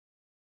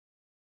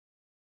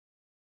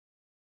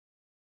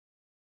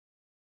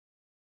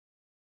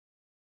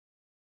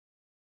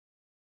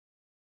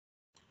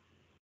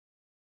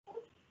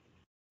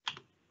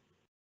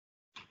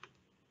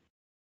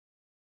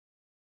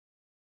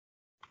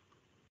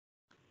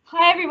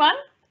Hi everyone,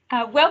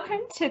 welcome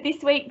to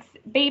this week's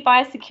Bee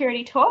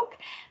Biosecurity Talk.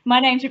 My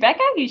name's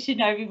Rebecca, you should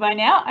know me by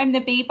now. I'm the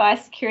Bee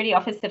Biosecurity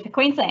Officer for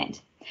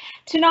Queensland.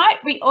 Tonight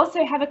we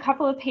also have a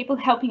couple of people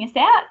helping us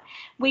out.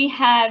 We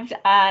have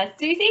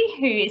Susie,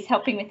 who is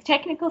helping with the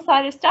technical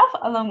side of stuff,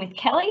 along with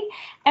Kelly,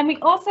 and we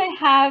also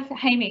have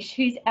Hamish,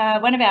 who's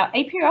one of our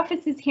apiary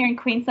officers here in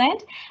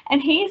Queensland,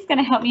 and he is going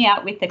to help me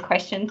out with the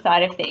question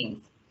side of things.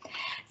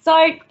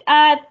 So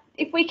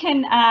if we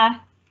can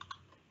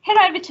head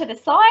over to the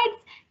slides.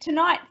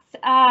 Tonight's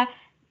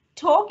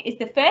talk is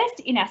the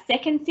first in our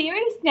second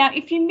series. Now,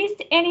 if you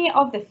missed any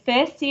of the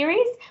first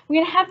series,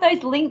 we're going to have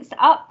those links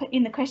up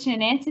in the question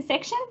and answer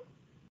section.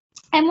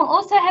 And we'll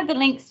also have the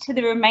links to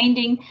the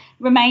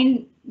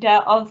remainder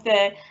of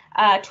the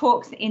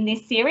talks in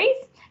this series.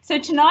 So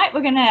tonight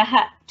we're going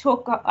to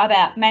talk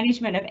about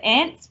management of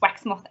ants,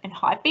 waxmoth and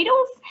hive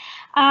beetles.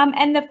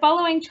 And the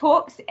following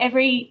talks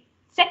every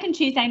second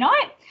Tuesday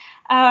night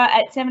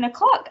at 7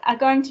 o'clock are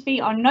going to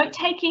be on note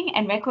taking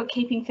and record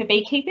keeping for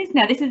beekeepers.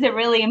 Now, this is a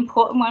really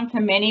important one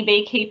for many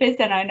beekeepers,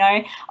 and I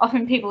know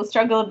often people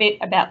struggle a bit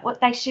about what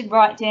they should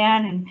write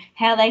down and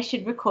how they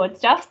should record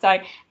stuff, so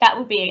that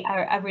will be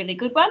a really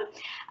good one.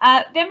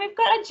 Then we've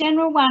got a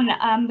general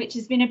one which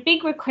has been a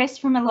big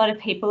request from a lot of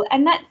people,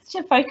 and that's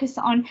to focus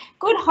on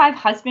good hive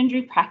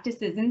husbandry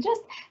practices and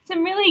just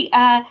some really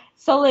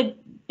solid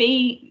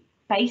bee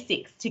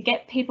basics to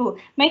get people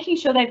making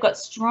sure they've got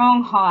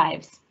strong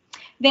hives.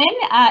 Then,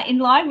 in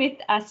line with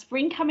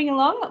spring coming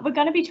along, we're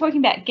going to be talking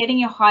about getting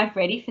your hive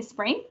ready for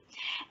spring.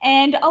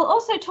 And I'll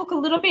also talk a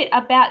little bit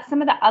about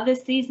some of the other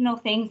seasonal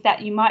things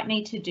that you might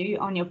need to do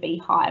on your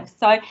beehives.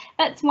 So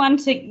that's one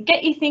to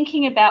get you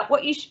thinking about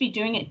what you should be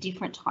doing at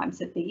different times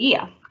of the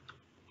year.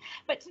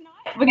 But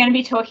tonight we're going to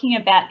be talking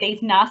about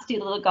these nasty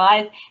little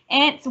guys,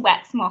 ants,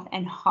 waxmoth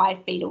and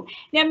hive beetle.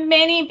 Now,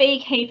 many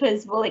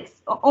beekeepers will,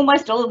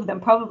 almost all of them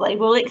probably,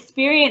 will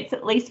experience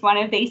at least one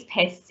of these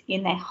pests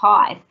in their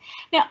hive.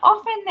 Now,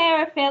 often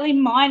they're a fairly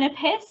minor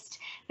pest.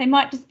 They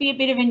might just be a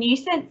bit of a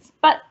nuisance,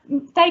 but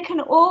they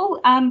can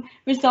all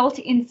result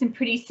in some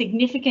pretty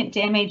significant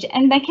damage,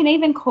 and they can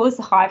even cause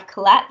the hive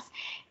collapse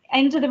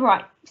under the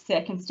right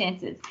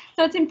circumstances.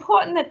 So it's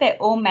important that they're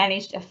all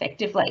managed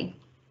effectively.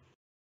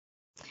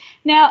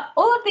 Now,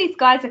 all of these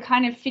guys are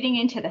kind of fitting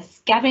into the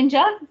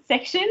scavenger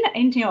section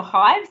into your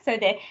hive. So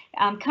they're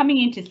coming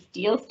in to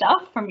steal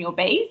stuff from your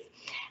bees.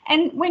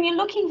 And when you're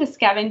looking for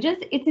scavengers,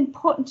 it's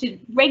important to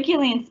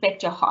regularly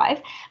inspect your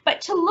hive, but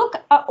to look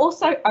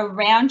also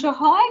around your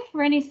hive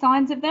for any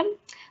signs of them.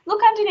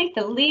 Look underneath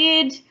the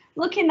lid,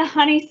 look in the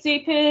honey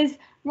supers,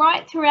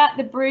 right throughout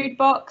the brood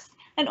box,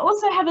 and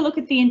also have a look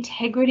at the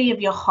integrity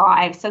of your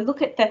hive. So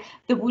look at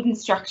the wooden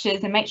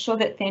structures and make sure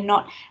that they're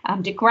not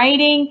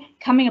degrading,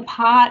 coming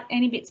apart,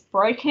 any bits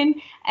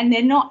broken, and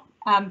they're not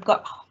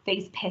got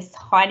these pests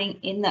hiding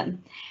in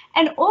them.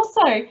 And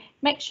also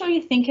make sure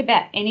you think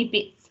about any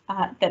bits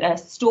that are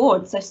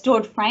stored, so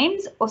stored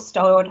frames or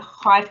stored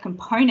hive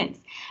components,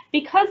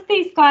 because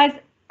these guys,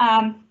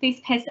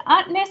 these pests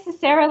aren't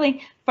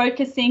necessarily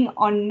focusing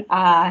on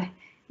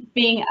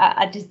being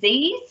a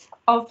disease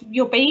of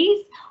your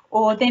bees,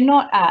 or they're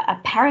not a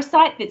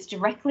parasite that's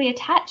directly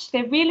attached.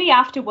 They're really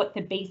after what the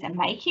bees are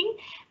making.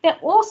 They're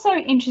also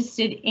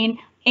interested in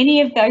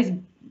any of those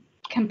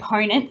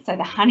components, so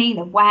the honey,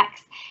 the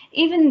wax,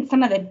 even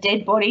some of the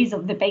dead bodies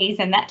of the bees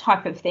and that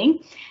type of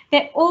thing.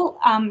 They're all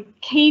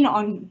keen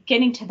on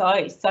getting to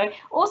those. So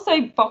also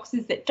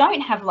boxes that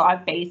don't have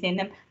live bees in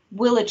them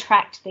will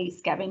attract these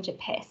scavenger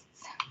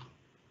pests.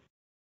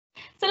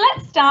 So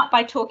let's start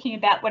by talking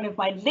about one of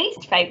my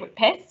least favourite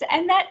pests,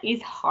 and that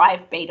is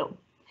hive beetle.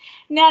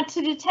 Now,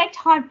 to detect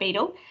hive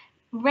beetle,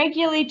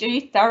 regularly do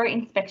thorough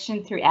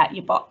inspection throughout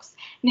your box.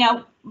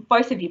 Now,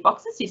 both of your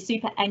boxes, your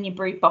super and your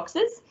brood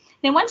boxes.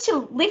 Now, once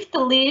you lift the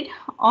lid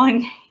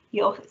on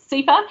your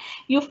super,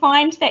 you'll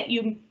find that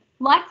you're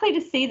likely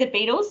to see the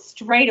beetles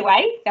straight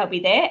away. They'll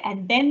be there,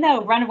 and then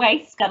they'll run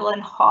away, scuttle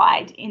and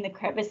hide in the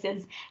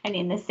crevices and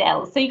in the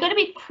cells. So you've got to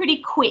be pretty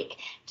quick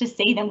to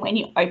see them when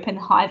you open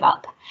the hive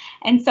up.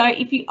 And so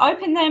if you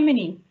open them and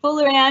you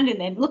fool around and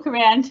then look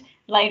around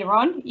later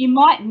on, you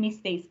might miss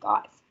these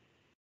guys.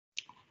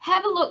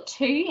 Have a look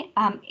too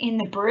in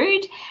the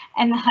brood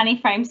and the honey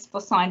frames for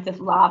signs of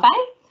larvae.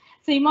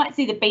 So you might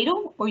see the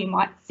beetle, or you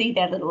might see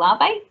their little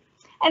larvae.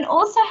 And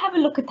also have a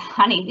look at the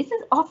honey. This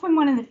is often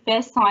one of the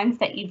first signs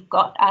that you've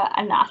got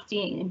a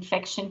nasty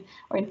infection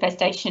or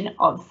infestation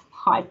of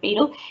hive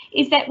beetle,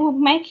 is that will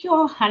make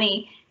your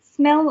honey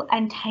smell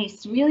and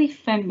taste really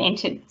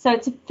fermented. So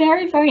it's a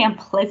very, very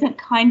unpleasant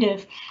kind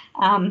of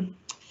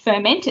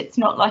ferment. It's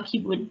not like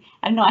you would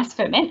a nice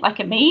ferment like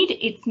a mead.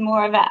 It's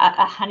more of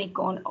a honey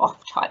gone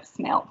off type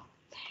smell.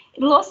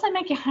 It'll also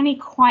make your honey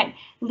quite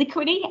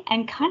liquidy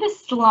and kind of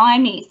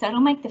slimy, so it'll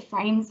make the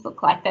frames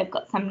look like they've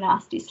got some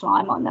nasty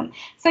slime on them.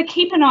 So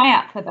keep an eye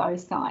out for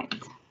those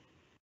signs.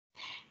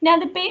 Now,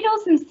 the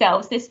beetles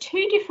themselves, there's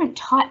two different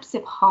types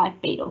of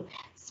hive beetle,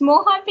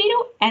 small hive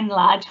beetle and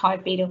large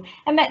hive beetle,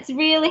 and that's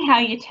really how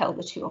you tell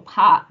the two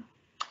apart.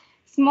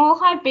 Small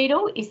hive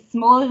beetle is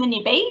smaller than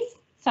your bees,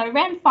 so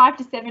around 5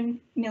 to 7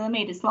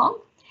 millimeters long.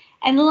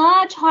 And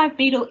large hive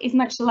beetle is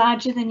much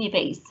larger than your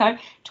bees, so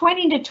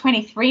 20 to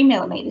 23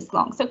 millimeters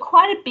long, so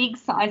quite a big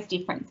size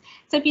difference.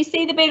 So if you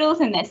see the beetles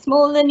and they're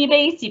smaller than your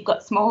bees, you've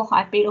got small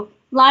hive beetle,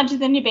 larger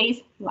than your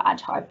bees,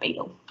 large hive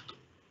beetle.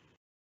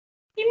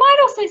 You might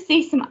also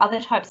see some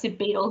other types of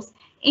beetles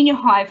in your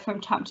hive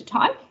from time to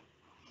time.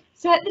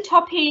 So at the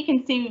top here, you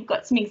can see we've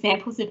got some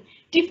examples of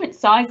different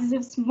sizes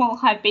of small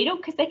hive beetle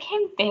because they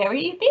can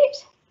vary a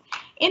bit.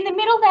 In the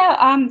middle, there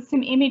are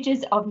some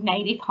images of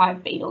native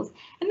hive beetles,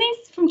 and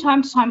these from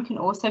time to time can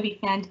also be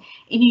found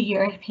in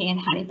your European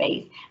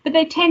honeybees, but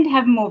they tend to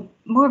have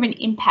more of an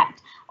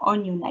impact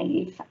on your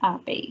native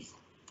bees.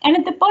 And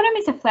at the bottom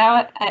is a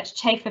flower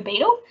chafer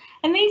beetle,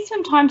 and these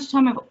from time to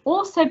time have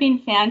also been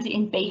found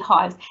in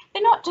beehives.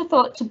 They're not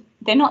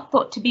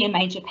thought to be a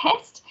major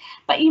pest,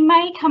 but you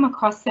may come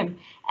across them.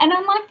 And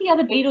unlike the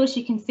other beetles,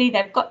 you can see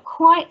they've got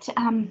quite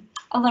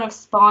a lot of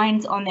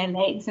spines on their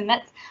legs, and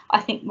that's, I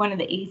think, one of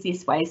the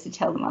easiest ways to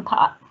tell them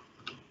apart.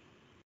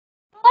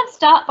 Let's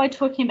start by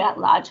talking about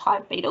large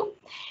hive beetle.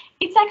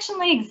 It's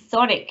actually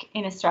exotic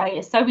in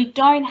Australia, so we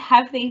don't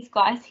have these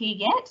guys here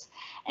yet.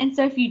 And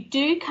so if you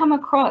do come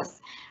across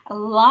a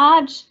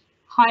large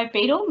hive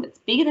beetle that's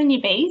bigger than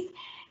your bees,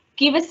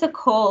 give us a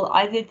call,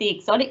 either the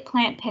Exotic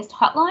Plant Pest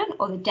Hotline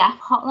or the DAF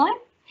hotline.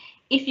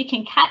 If you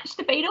can catch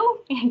the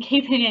beetle and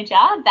keep it in a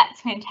jar, that's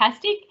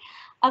fantastic.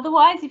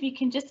 Otherwise, if you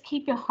can just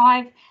keep your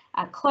hive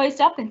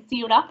closed up and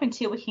sealed up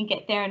until we can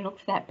get there and look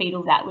for that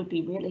beetle, that would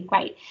be really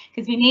great,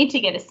 because we need to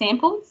get a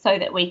sample so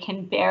that we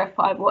can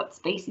verify what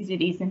species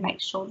it is and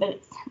make sure that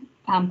it's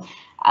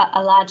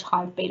a large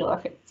hive beetle, or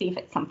see if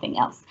it's something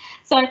else.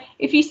 So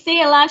if you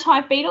see a large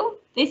hive beetle,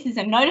 this is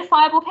a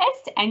notifiable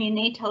pest and you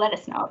need to let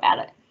us know about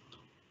it.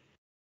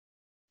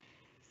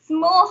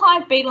 Small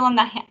hive beetle, on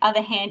the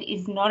other hand,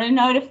 is not a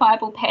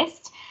notifiable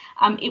pest.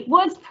 It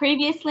was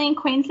previously in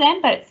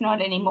Queensland, but it's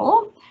not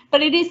anymore.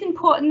 But it is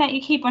important that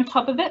you keep on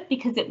top of it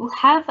because it will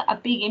have a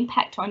big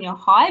impact on your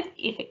hive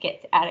if it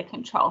gets out of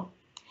control.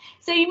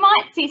 So you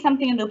might see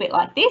something a little bit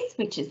like this,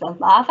 which is the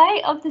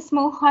larvae of the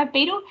small hive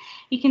beetle.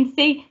 You can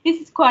see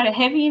this is quite a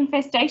heavy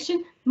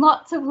infestation,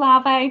 lots of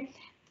larvae.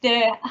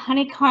 The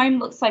honeycomb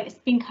looks like it's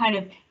been kind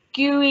of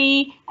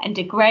gooey and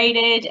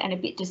degraded and a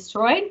bit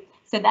destroyed.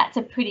 So that's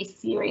a pretty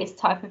serious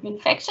type of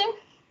infection.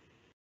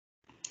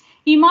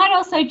 You might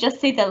also just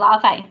see the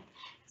larvae.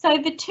 So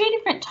the two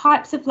different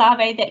types of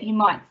larvae that you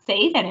might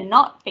see that are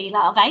not bee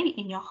larvae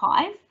in your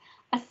hive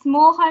are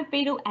small hive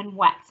beetle and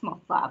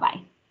waxmoth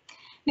larvae.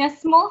 Now,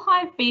 small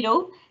hive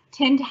beetle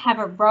tend to have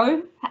a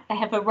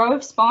row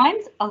of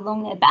spines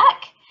along their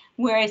back,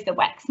 whereas the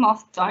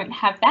waxmoth don't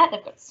have that.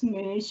 They've got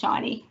smooth,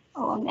 shiny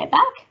along their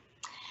back.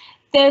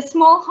 The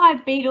small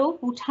hive beetle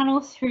will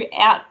tunnel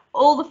throughout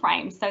all the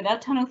frames. So they'll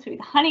tunnel through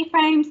the honey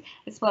frames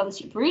as well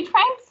as your brood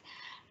frames,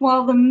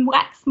 while the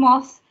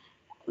waxmoth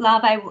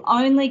larvae will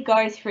only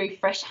go through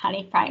fresh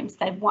honey frames.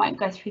 They won't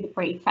go through the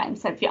brood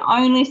frames. So if you're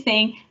only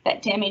seeing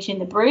that damage in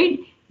the brood,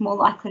 more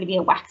likely to be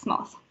a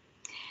waxmoth.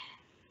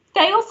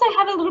 They also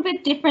have a little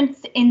bit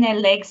difference in their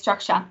leg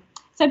structure.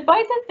 So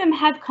both of them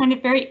have kind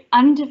of very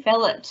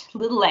undeveloped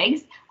little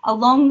legs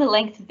along the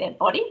length of their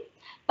body,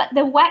 but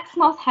the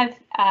waxmoth have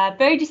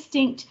very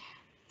distinct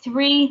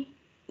 3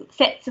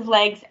 sets of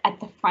legs at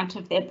the front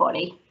of their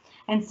body.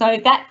 And so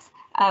that's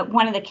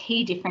one of the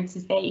key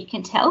differences there, you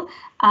can tell.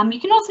 You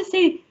can also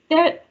see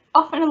they're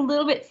often a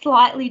little bit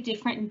slightly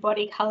different in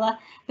body colour,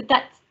 but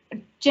that's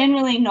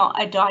generally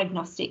not a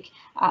diagnostic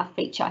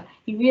feature.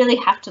 You really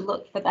have to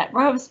look for that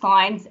row of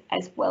spines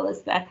as well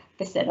as the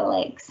set of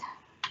legs.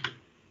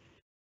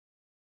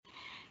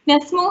 Now,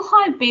 small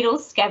hive beetle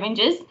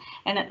scavengers,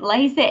 and it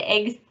lays their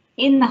eggs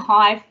in the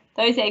hive.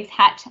 Those eggs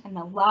hatch and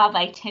the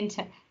larvae tend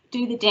to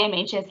do the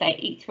damage as they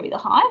eat through the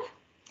hive.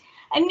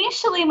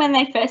 Initially, when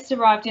they first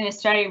arrived in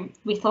Australia,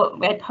 we thought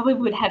they probably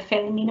would have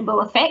fairly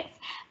minimal effects,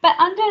 but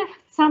under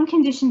some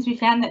conditions we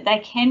found that they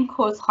can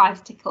cause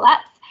hives to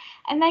collapse,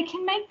 and they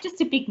can make just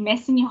a big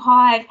mess in your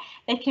hive.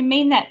 They can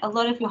mean that a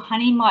lot of your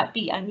honey might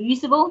be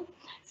unusable.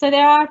 So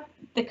they are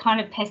the kind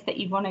of pests that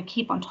you want to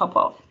keep on top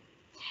of.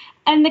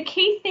 And the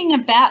key thing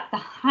about the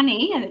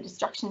honey and the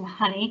destruction of the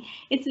honey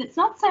is it's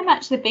not so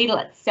much the beetle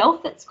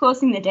itself that's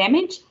causing the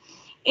damage.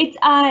 It's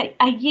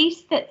a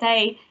yeast that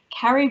they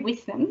carry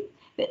with them,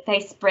 that they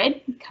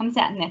spread, comes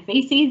out in their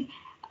feces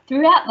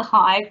throughout the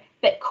hive,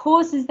 that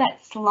causes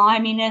that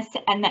sliminess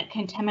and that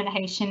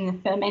contamination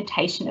and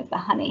fermentation of the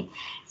honey.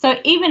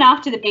 So even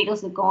after the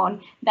beetles are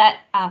gone, that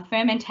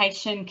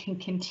fermentation can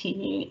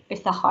continue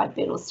if the hive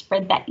beetles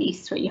spread that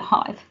yeast through your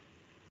hive.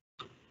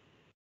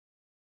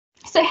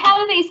 So how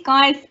do these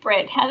guys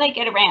spread? How do they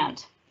get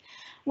around?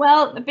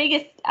 Well, the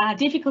biggest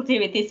difficulty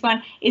with this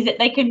one is that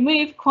they can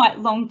move quite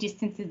long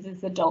distances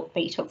as adult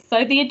beetles.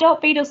 So the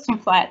adult beetles can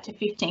fly up to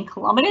 15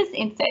 kilometres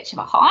in search of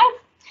a hive.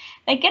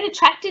 They get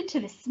attracted to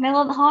the smell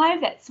of the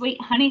hive, that sweet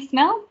honey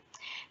smell.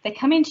 They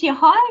come into your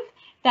hive,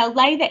 they'll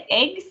lay their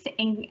eggs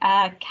in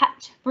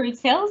capped brood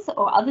cells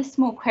or other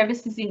small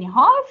crevices in your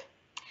hive.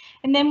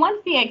 And then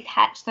once the eggs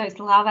hatch, those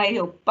larvae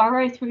will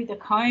burrow through the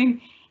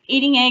comb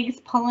eating eggs,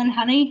 pollen,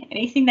 honey,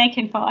 anything they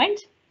can find.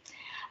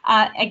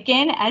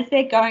 Again, as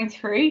they're going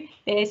through,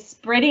 they're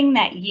spreading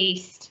that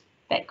yeast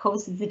that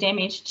causes the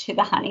damage to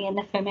the honey and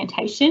the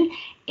fermentation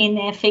in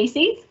their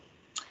feces.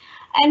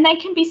 And they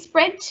can be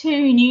spread to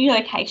new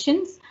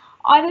locations,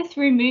 either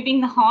through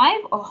moving the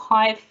hive or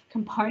hive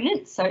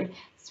components, so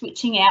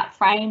switching out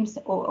frames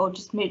or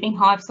just moving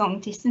hives long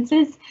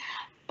distances,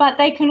 but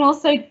they can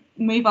also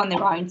move on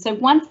their own. So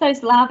once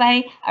those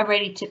larvae are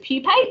ready to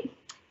pupate,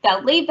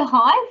 they'll leave the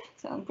hive,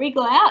 so they'll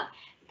wriggle out,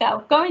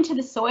 they'll go into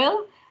the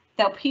soil,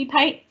 they'll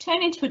pupate,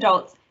 turn into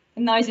adults,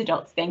 and those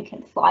adults then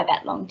can fly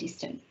that long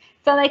distance.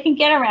 So they can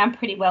get around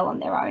pretty well on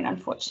their own,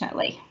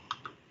 unfortunately.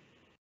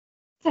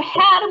 So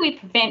how do we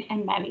prevent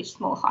and manage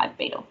small hive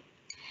beetle?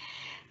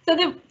 So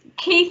the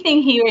key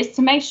thing here is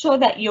to make sure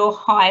that your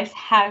hives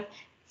have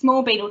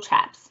small beetle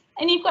traps.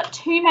 And you've got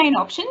two main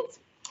options.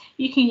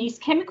 You can use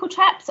chemical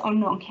traps or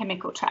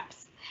non-chemical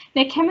traps.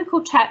 Now,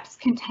 chemical traps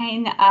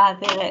contain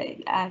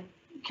the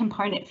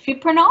component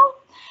fipronil,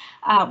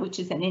 which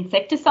is an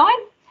insecticide.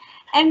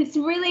 And it's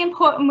really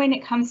important when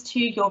it comes to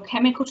your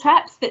chemical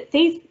traps that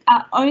these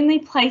are only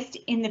placed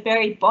in the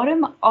very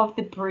bottom of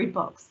the brood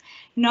box,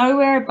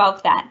 nowhere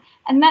above that.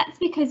 And that's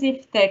because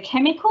if the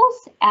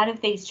chemicals out of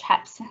these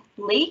traps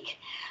leak,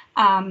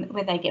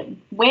 where they get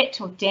wet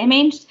or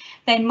damaged,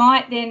 they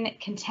might then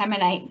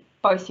contaminate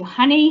both your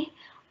honey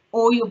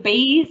or your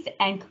bees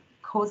and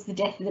cause the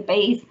death of the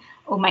bees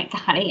or make the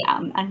honey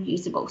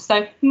unusable.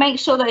 So make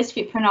sure those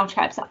fipronil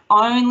traps are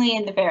only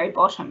in the very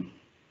bottom.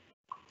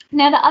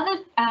 Now, the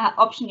other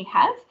option you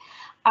have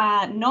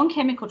are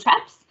non-chemical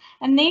traps,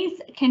 and these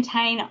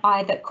contain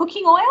either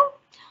cooking oil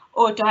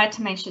or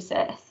diatomaceous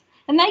earth.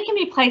 And they can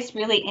be placed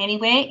really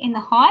anywhere in the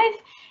hive.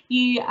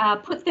 You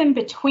put them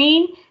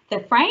between the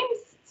frames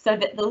so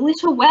that the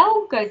little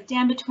well goes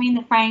down between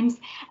the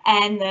frames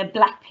and the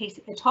black piece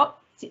at the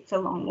top sits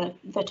along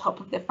the top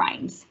of the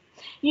frames.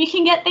 You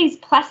can get these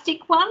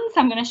plastic ones,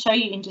 I'm going to show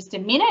you in just a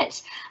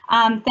minute,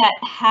 that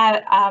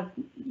have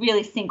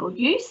really single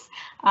use.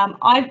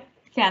 I've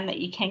found that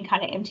you can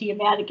kind of empty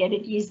them out again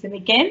and use them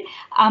again,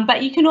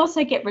 but you can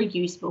also get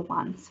reusable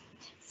ones.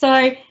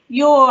 So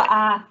your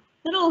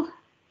little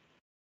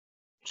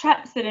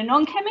traps that are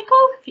non-chemical,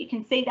 if you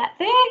can see that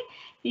there,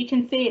 you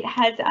can see it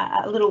has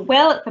a little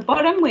well at the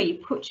bottom where you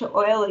put your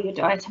oil or your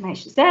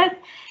diatomaceous earth,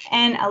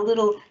 and a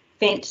little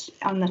vent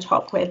on the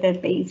top where the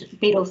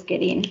beetles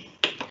get in.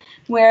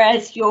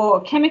 Whereas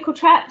your chemical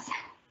traps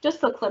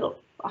just look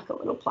like a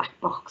little black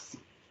box.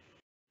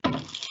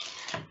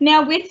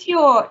 Now, with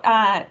your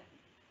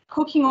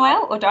cooking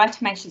oil or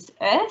diatomaceous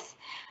earth,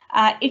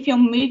 if you're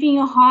moving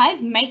your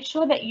hive, make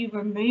sure that you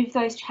remove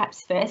those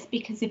traps first,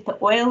 because if the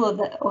oil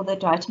or the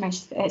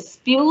diatomaceous earth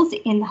spills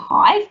in the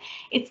hive,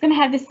 it's going to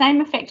have the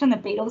same effect on the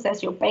beetles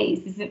as your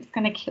bees, is it's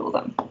going to kill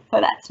them. So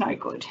that's no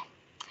good.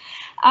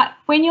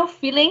 When you're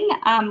filling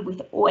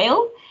with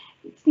oil,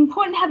 it's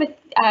important to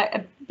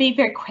have be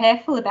very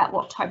careful about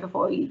what type of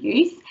oil you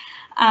use.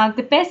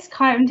 The best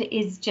kind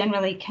is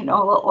generally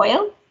canola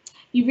oil.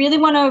 You really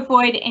want to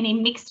avoid any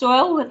mixed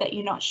oil that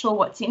you're not sure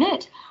what's in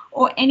it,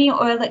 or any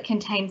oil that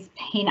contains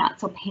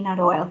peanuts or peanut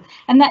oil.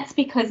 And that's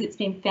because it's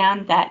been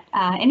found that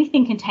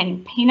anything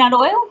containing peanut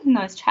oil in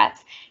those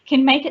traps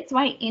can make its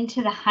way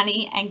into the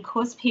honey and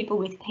cause people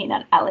with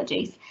peanut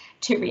allergies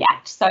to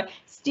react. So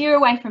steer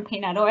away from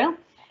peanut oil.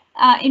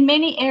 In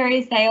many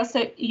areas,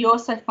 you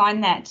also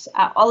find that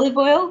olive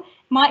oil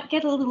might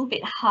get a little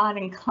bit hard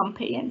and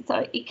clumpy, and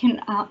so it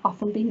can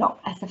often be not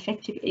as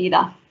effective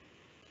either.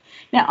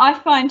 Now, I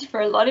find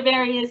for a lot of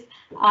areas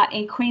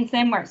in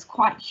Queensland where it's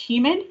quite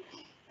humid,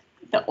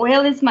 the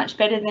oil is much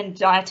better than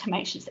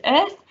diatomaceous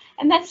earth,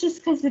 and that's just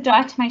because the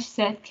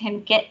diatomaceous earth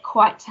can get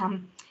quite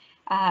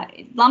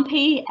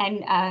lumpy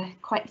and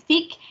quite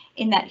thick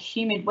in that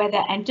humid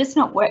weather and just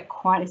not work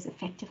quite as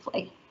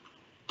effectively.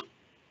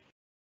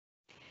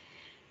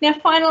 Now,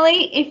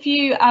 finally, if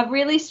you are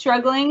really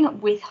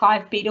struggling with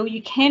hive beetle,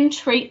 you can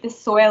treat the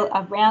soil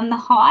around the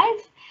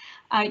hive.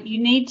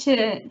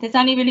 There's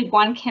only really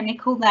one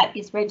chemical that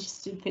is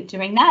registered for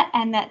doing that,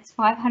 and that's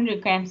 500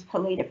 grams per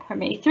litre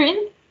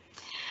permethrin.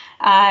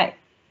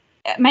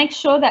 Make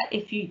sure that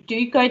if you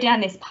do go down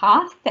this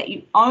path, that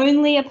you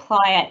only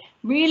apply it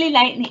really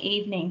late in the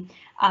evening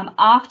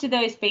after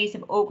those bees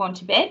have all gone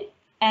to bed,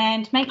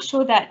 and make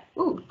sure that,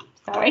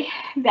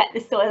 that the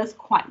soil is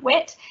quite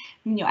wet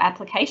in your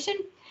application.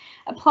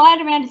 Apply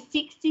it around a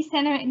 60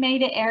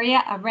 centimetre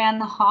area around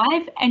the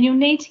hive, and you'll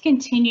need to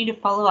continue to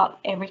follow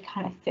up every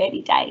kind of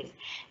 30 days.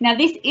 Now,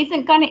 this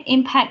isn't going to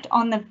impact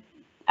on the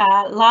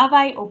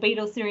larvae or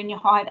beetles that are in your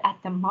hive at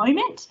the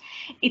moment.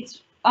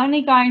 It's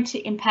only going to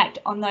impact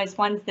on those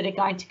ones that are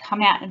going to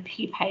come out and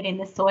pupate in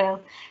the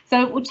soil.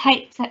 So it will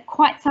take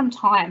quite some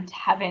time to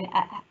have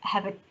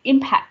an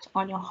impact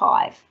on your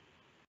hive.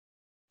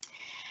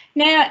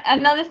 Now,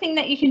 another thing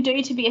that you can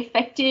do to be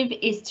effective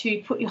is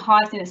to put your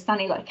hives in a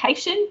sunny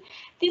location.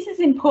 This is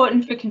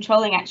important for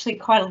controlling actually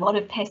quite a lot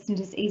of pests and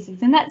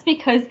diseases, and that's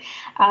because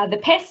the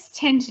pests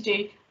tend to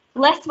do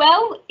less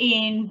well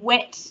in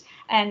wet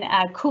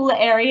and cooler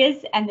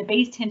areas, and the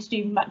bees tend to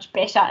do much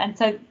better. And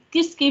so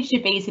this gives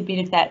your bees a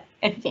bit of that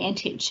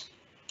advantage.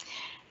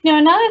 Now,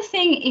 another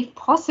thing, if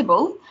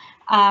possible,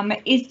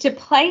 is to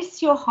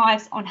place your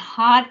hives on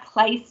hard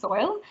clay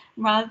soil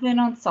rather than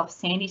on soft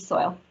sandy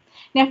soil.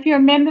 Now, if you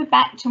remember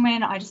back to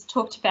when I just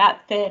talked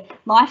about the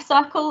life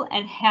cycle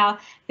and how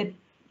the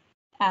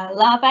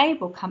larvae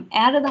will come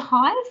out of the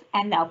hive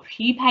and they'll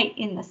pupate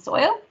in the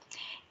soil.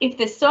 If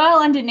the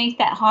soil underneath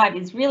that hive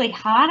is really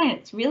hard and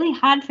it's really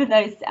hard for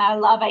those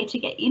larvae to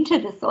get into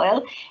the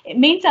soil, it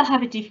means they'll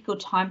have a difficult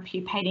time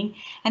pupating,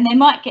 and they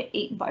might get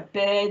eaten by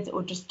birds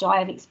or just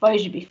die of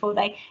exposure before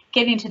they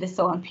get into the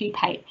soil and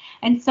pupate.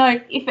 And so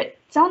if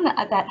it's on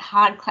that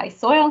hard clay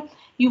soil,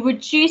 you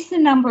reduce the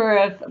number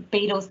of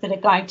beetles that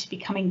are going to be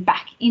coming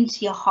back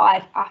into your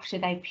hive after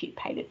they've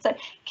pupated. So it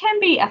can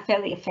be a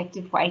fairly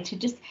effective way to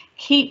just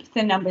keep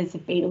the numbers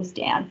of beetles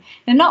down.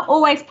 They're not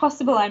always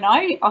possible, I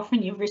know.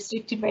 Often you're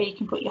restricted where you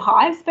can put your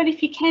hives, but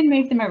if you can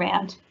move them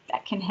around,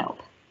 that can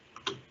help.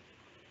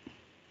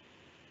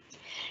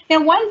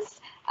 Now, once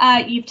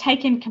you've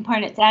taken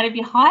components out of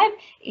your hive,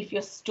 if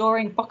you're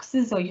storing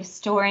boxes or you're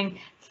storing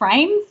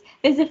frames,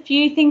 there's a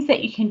few things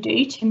that you can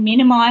do to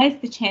minimise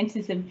the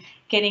chances of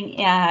getting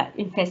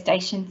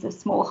infestations of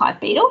small hive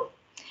beetle.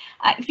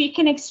 If you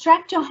can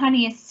extract your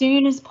honey as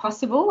soon as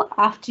possible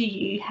after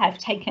you have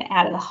taken it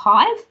out of the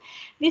hive,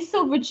 this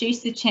will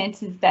reduce the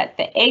chances that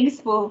the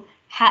eggs will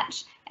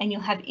hatch and you'll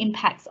have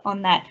impacts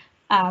on that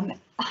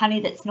honey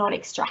that's not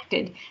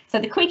extracted. So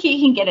the quicker you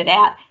can get it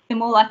out, the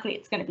more likely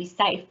it's going to be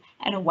safe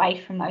and away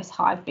from those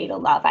hive beetle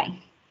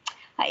larvae.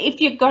 If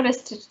you've got to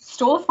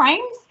store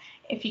frames,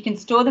 if you can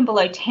store them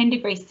below 10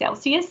 degrees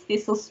Celsius,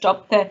 this will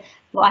stop the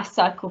life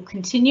cycle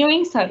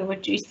continuing, so it'll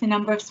reduce the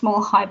number of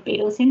small hive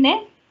beetles in there.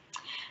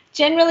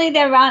 Generally,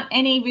 there aren't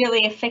any really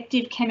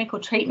effective chemical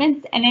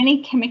treatments, and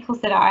any chemicals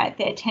that are out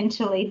there tend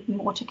to lead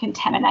more to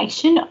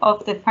contamination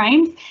of the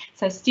frames,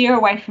 so steer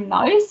away from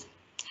those.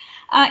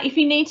 If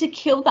you need to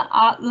kill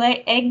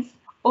the eggs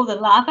or the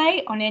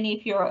larvae on any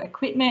of your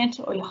equipment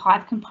or your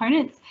hive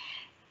components,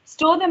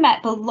 store them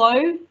at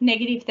below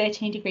negative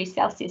 13 degrees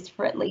Celsius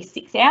for at least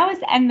 6 hours,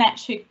 and that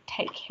should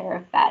take care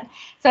of that.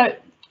 So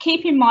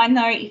keep in mind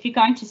though, if you're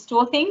going to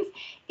store things,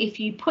 if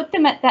you put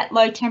them at that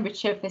low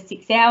temperature for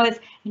 6 hours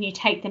and you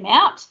take them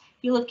out,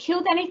 you'll have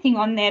killed anything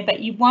on there,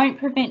 but you won't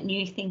prevent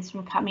new things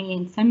from coming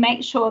in. So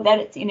make sure that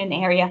it's in an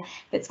area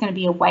that's going to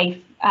be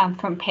away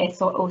from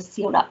pests or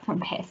sealed up from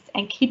pests,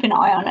 and keep an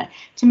eye on it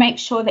to make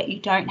sure that you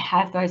don't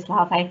have those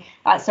larvae,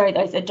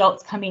 those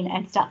adults come in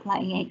and start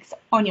laying eggs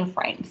on your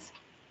frames.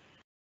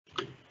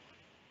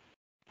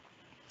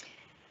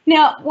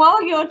 Now,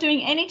 while you're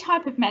doing any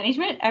type of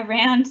management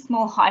around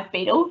small hive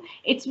beetle,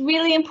 it's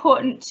really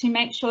important to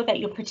make sure that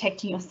you're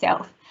protecting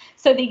yourself.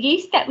 So the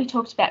yeast that we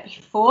talked about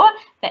before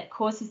that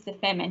causes the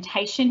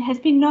fermentation has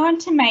been known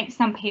to make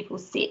some people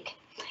sick.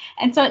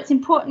 And so it's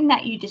important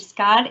that you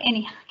discard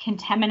any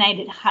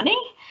contaminated honey.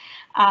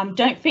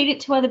 Don't feed it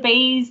to other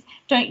bees,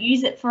 don't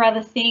use it for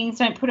other things,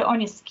 don't put it on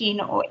your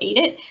skin or eat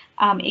it.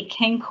 It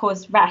can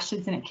cause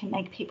rashes and it can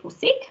make people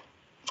sick.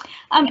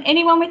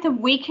 Anyone with a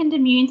weakened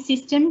immune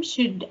system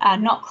should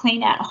not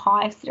clean out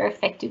hives that are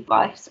affected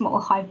by small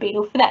hive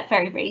beetle, for that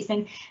very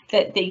reason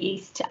that the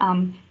yeast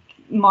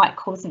might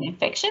cause an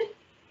infection.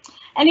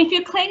 And if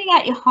you're cleaning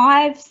out your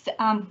hives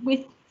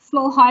with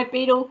small hive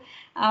beetle,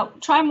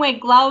 try and wear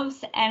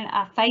gloves and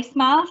a face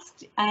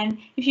mask. And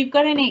if you've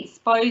got any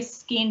exposed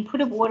skin,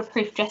 put a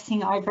waterproof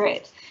dressing over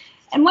it.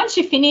 And once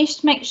you're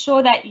finished, make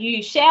sure that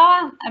you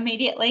shower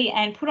immediately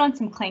and put on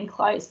some clean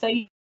clothes so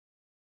you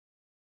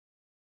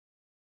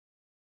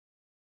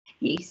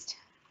yeast.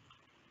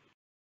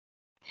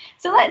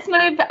 So let's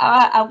move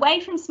away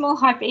from small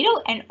hive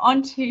beetle and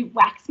onto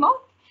wax moth.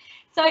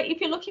 So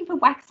if you're looking for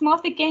wax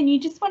moth, again, you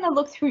just want to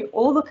look through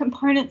all the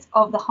components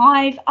of the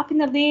hive, up in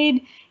the lid,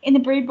 in the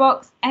brood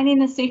box, and in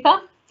the super.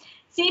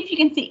 See if you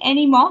can see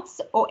any moths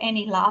or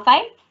any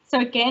larvae. So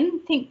again,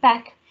 think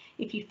back,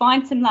 if you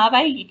find some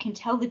larvae, you can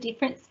tell the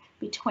difference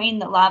between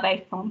the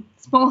larvae from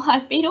small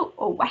hive beetle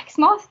or wax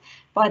moth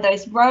by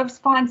those row of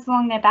spines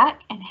along their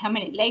back and how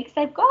many legs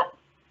they've got.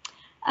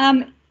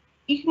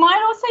 You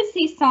might also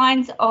see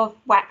signs of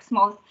wax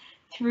moth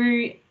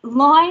through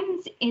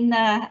lines in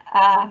the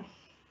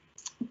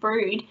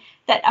brood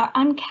that are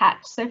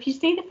uncapped. So if you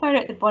see the photo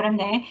at the bottom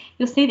there,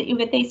 you'll see that you'll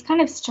get these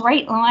kind of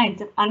straight lines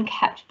of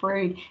uncapped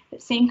brood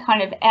that seem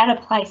kind of out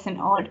of place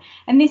and odd.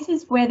 And this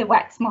is where the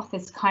wax moth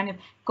has kind of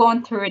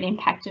gone through and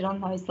impacted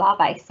on those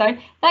larvae. So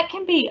that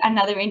can be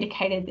another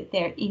indicator that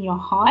they're in your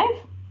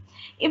hive.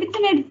 If it's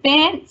an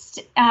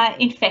advanced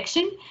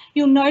infection,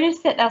 you'll notice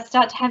that they'll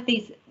start to have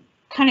these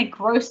kind of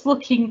gross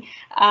looking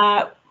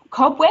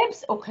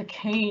cobwebs or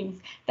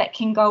cocoons that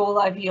can go all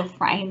over your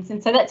frames.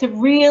 And so that's a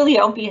really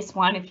obvious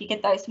one if you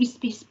get those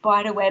wispy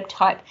spider web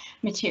type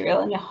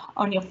material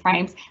on your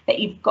frames that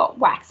you've got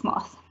wax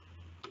moth.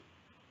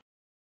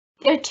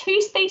 There are two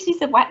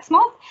species of wax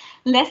moth,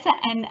 lesser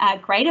and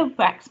greater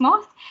wax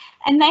moth,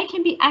 and they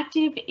can be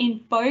active in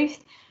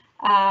both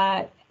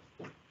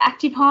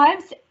active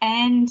hives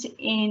and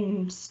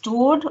in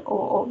stored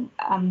or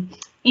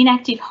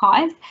inactive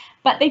hives,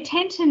 but they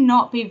tend to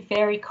not be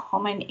very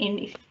common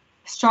in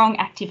strong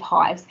active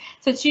hives.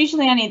 So it's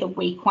usually only the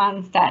weak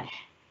ones that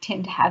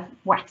tend to have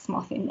wax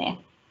moth in there.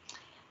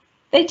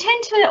 They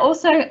tend to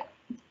also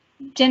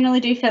generally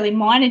do fairly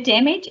minor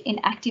damage in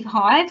active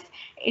hives.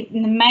 The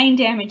main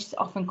damage is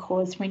often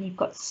caused when you've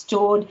got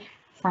stored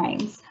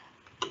frames.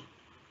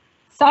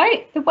 So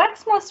the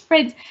wax moth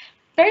spreads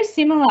very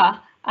similar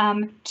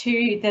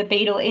to the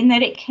beetle in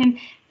that it can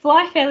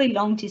fly fairly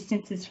long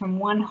distances from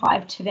one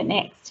hive to the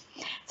next.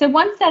 So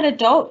once that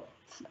adult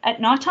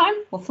at night time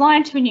will fly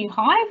into a new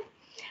hive,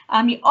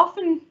 you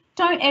often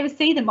don't ever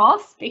see the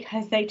moths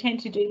because they tend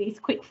to do these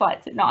quick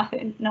flights at night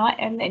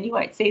and then you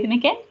won't see them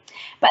again.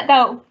 But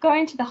they'll go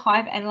into the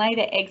hive and lay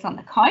their eggs on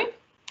the comb.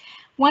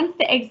 Once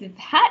the eggs have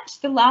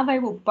hatched, the larvae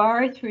will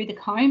burrow through the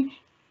comb,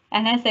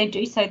 and as they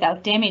do so, they'll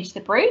damage the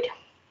brood.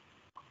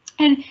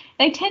 And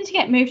they tend to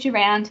get moved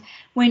around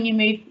when you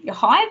move your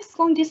hives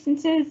long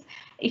distances,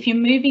 if you're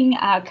moving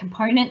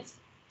components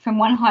from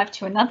one hive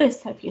to another,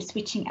 so if you're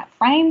switching out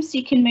frames,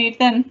 you can move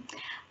them.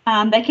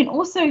 They can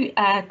also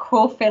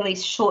crawl fairly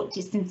short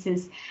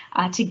distances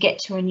to get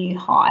to a new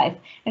hive.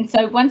 And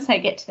so once they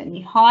get to the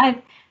new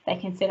hive, they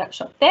can set up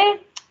shop there,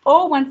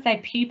 or once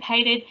they've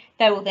pupated,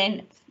 they will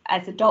then,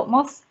 as adult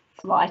moths,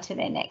 fly to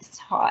their next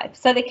hive.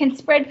 So they can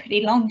spread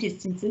pretty long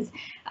distances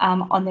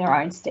on their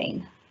own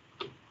steam.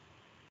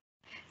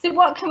 So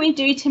what can we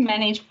do to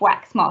manage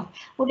wax moth?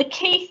 Well, the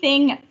key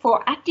thing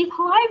for active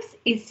hives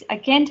is,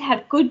 again, to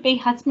have good bee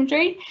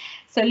husbandry.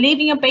 So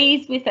leaving your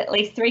bees with at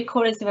least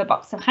 3/4 of a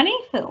box of honey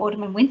for the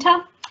autumn and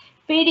winter,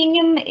 feeding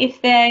them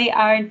if they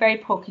are in very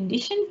poor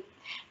condition,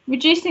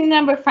 reducing the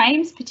number of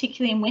frames,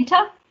 particularly in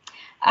winter,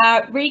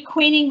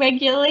 requeening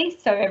regularly,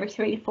 so every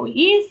 3 to 4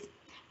 years,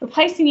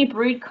 replacing your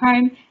brood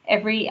comb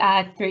every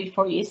 3 to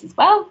 4 years as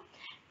well,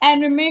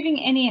 and removing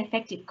any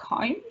affected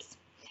combs.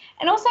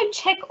 And also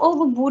check all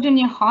the wood in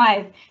your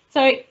hive.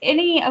 So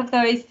any of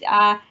those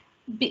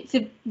bits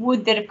of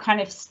wood that have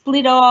kind of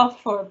split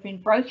off or have been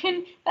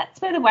broken, that's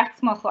where the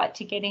wax moth like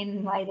to get in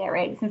and lay their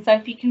eggs. And so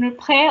if you can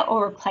repair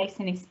or replace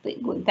any split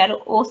wood, that'll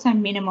also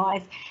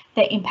minimise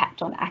the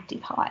impact on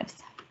active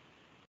hives.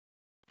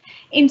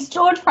 In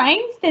stored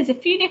frames, there's a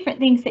few different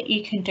things that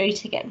you can do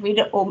to get rid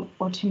of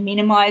or to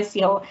minimise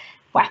your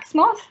wax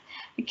moth.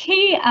 The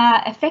key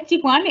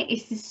effective one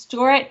is to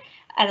store it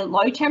at a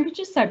low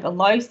temperature, so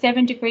below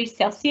 7 degrees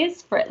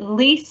Celsius for at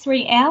least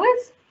 3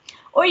 hours,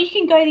 or you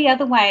can go the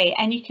other way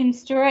and you can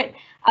store it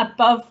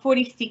above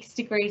 46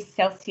 degrees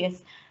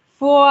Celsius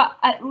for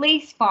at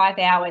least 5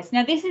 hours.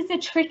 Now this is a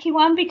tricky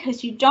one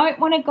because you don't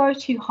want to go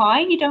too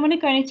high. You don't want to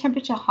go to a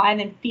temperature higher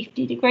than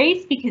 50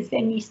 degrees because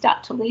then you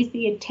start to lose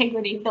the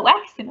integrity of the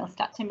wax and it'll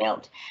start to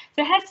melt.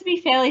 So it has to be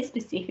fairly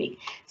specific.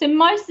 So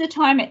most of the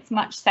time it's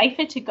much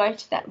safer to go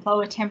to that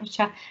lower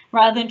temperature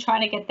rather than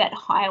trying to get that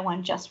higher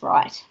one just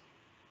right.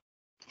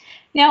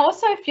 Now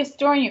also, if you're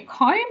storing your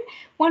comb,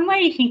 one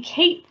way you can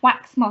keep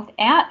wax moth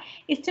out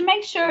is to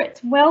make sure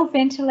it's well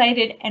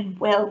ventilated and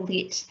well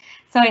lit.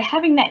 So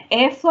having that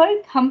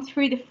airflow come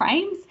through the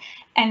frames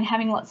and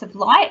having lots of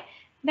light,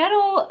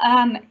 that'll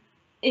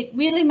it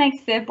really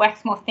makes the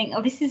wax moth think,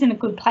 oh, this isn't a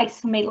good place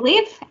for me to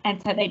live,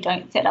 and so they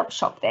don't set up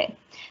shop there.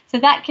 So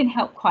that can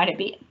help quite a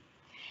bit.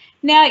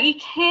 Now you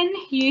can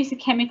use a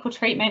chemical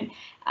treatment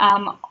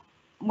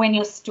when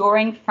you're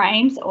storing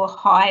frames or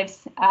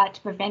hives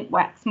to prevent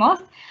wax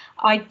moth.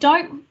 I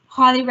don't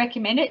highly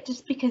recommend it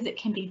just because it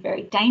can be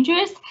very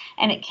dangerous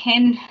and it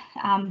can,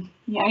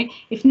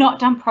 if not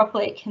done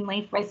properly, it can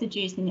leave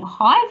residues in your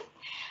hive.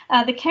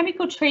 The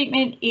chemical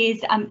treatment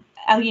is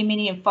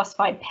aluminium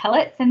phosphide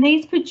pellets, and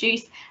these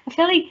produce a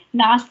fairly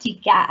nasty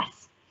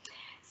gas.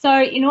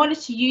 So in order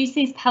to use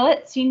these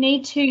pellets, you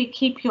need to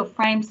keep your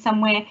frames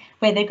somewhere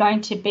where they're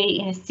going to be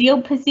in a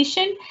sealed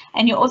position,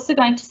 and you're also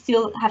going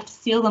to have to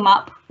seal them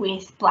up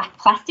with black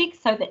plastic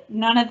so that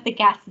none of the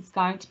gas is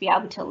going to be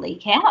able to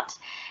leak out.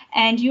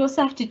 And you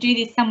also have to do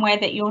this somewhere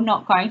that you're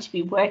not going to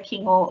be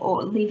working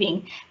or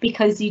living,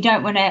 because you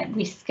don't want to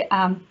risk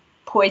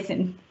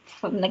poison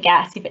from the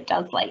gas if it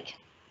does leak.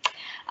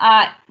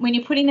 When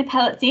you're putting the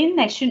pellets in,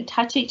 they shouldn't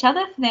touch each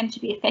other for them to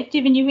be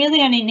effective, and you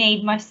really only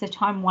need most of the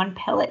time 1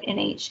 pellet in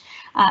each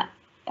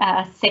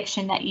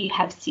section that you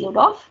have sealed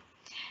off.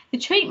 The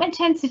treatment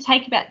tends to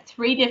take about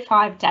 3 to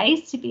 5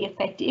 days to be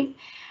effective,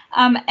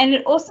 and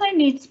it also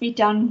needs to be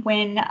done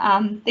when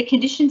the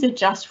conditions are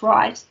just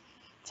right.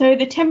 So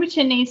the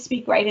temperature needs to be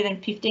greater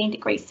than 15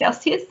 degrees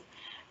Celsius,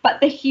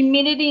 but the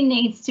humidity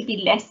needs to be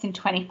less than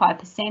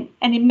 25%.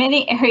 And in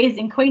many areas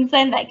in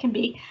Queensland, that can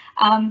be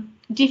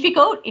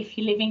difficult if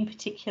you're living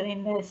particularly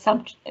in the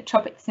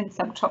subtropics and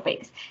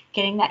subtropics,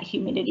 getting that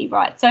humidity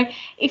right. So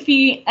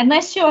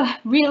unless you're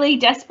really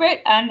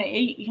desperate and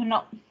you're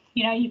not,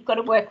 you've got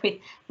to work with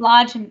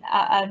large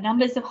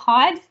numbers of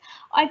hives,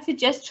 I'd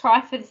suggest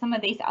try for some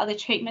of these other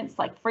treatments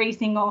like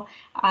freezing or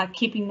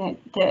keeping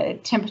the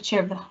temperature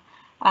of the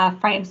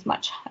frames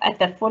much at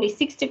the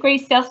 46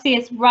 degrees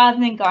Celsius rather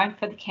than going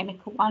for the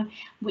chemical one,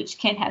 which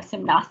can have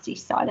some nasty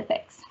side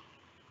effects.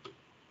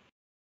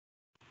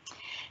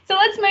 So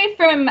let's move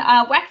from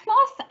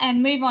waxmoth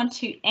and move on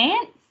to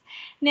ants.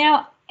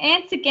 Now,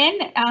 ants, again,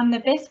 the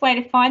best way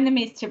to find them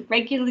is to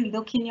regularly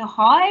look in your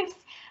hives.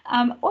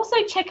 Also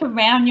check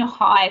around your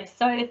hive.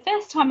 So the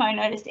first time I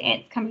noticed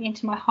ants coming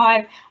into my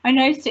hive, I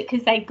noticed it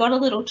because they got a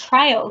little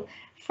trail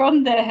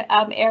from the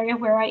area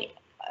where I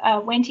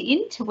went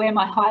into where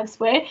my hives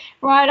were,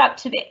 right up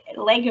to the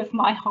leg of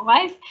my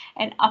hive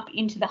and up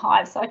into the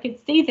hive. So I could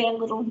see their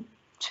little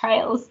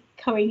trails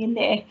going in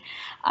there.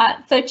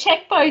 So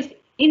check both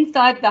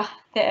inside the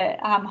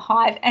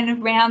hive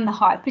and around the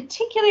hive,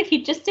 particularly if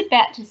you're just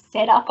about to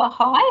set up a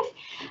hive.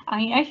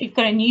 You know, if you've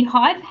got a new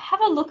hive,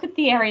 have a look at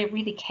the area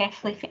really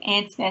carefully for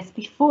ants' nests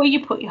before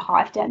you put your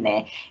hive down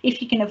there.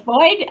 If you can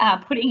avoid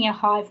putting your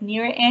hive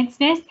near an ant's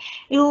nest,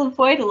 it will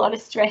avoid a lot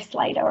of stress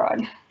later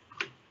on.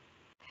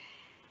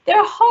 There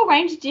are a whole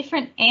range of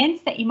different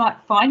ants that you might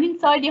find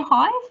inside your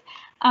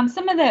hive.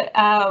 Some of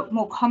the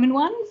more common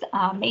ones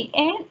are meat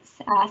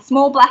ants,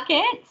 small black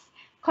ants,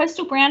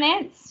 coastal brown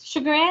ants,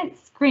 sugar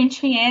ants, green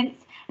tree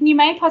ants, and you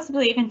may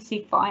possibly even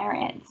see fire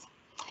ants.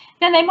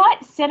 Now, they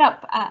might set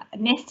up a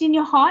nest in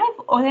your hive,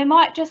 or they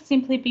might just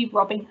simply be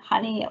robbing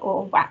honey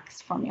or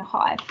wax from your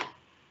hive.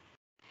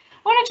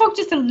 I want to talk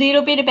just a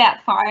little bit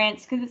about fire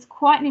ants because it's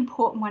quite an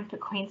important one for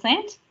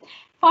Queensland.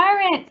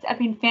 Fire ants have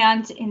been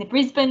found in the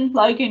Brisbane,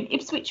 Logan,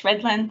 Ipswich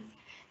Redlands,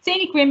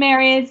 scenic rim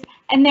areas,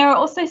 and there are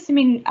also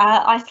some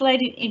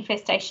isolated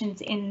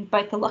infestations in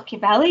both the Lockyer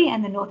Valley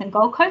and the Northern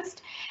Gold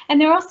Coast, and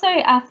they're also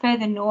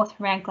further north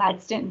around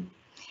Gladstone.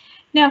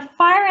 Now,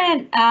 fire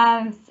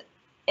ant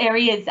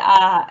areas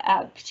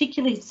are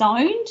particularly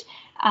zoned,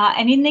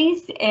 and in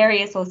these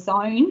areas or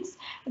zones,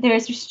 there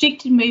is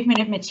restricted movement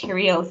of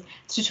materials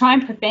to try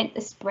and prevent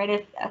the spread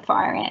of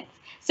fire ants.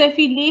 So if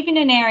you live in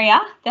an area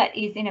that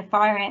is in a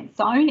fire ant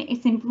zone,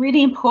 it's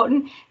really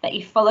important that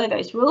you follow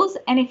those rules.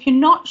 And if you're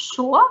not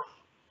sure,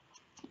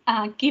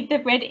 give the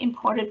Red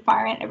Imported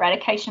Fire Ant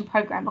Eradication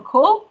Program a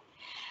call.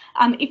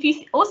 If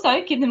you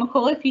also give them a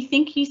call if you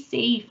think you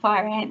see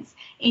fire ants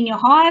in your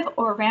hive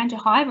or around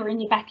your hive or in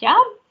your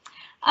backyard.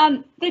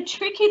 They're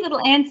tricky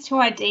little ants to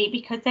ID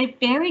because they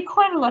vary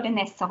quite a lot in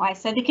their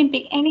size. So they can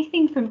be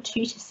anything from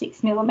 2 to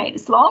 6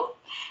 millimeters long.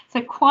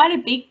 So quite a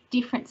big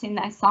difference in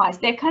their size.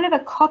 They're kind of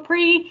a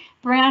coppery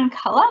brown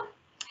colour.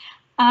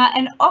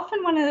 And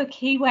often one of the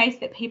key ways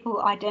that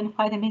people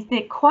identify them is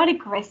they're quite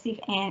aggressive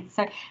ants.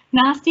 So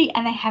nasty,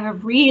 and they have a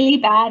really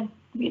bad,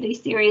 really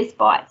serious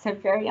bite. So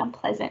very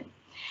unpleasant.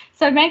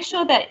 So make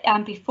sure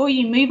that before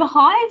you move a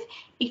hive,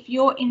 if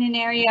you're in an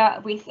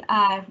area with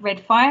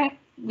red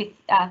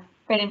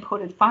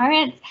imported fire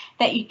ants,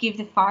 that you give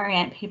the fire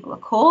ant people a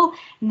call,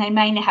 and they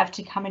may have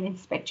to come and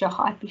inspect your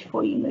hive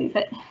before you move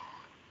it.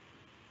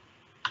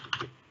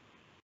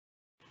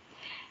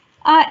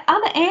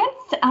 Other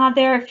ants,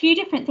 there are a few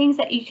different things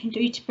that you can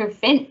do to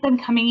prevent them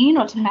coming in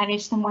or to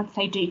manage them once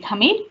they do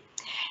come in.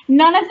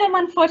 None of them,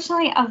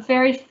 unfortunately, are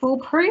very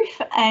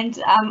foolproof,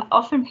 and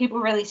often people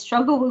really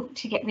struggle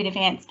to get rid of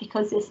ants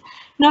because there's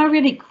no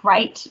really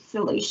great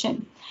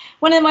solution.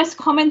 One of the most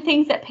common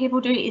things that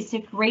people do is to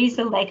grease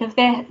the legs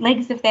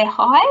of their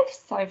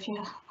hives. So if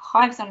your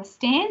hive's on a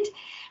stand,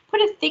 put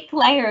a thick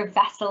layer of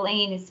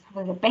Vaseline is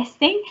probably the best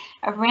thing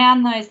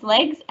around those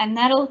legs, and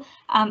that'll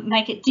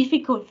make it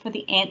difficult for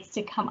the ants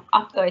to come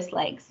up those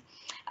legs.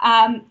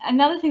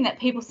 Another thing that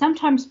people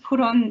sometimes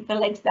put on the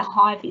legs of the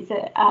hive is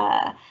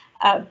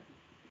a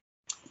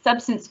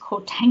substance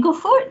called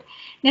tanglefoot.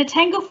 Now,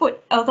 tanglefoot,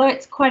 although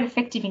it's quite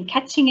effective in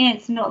catching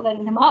ants and not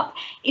letting them up,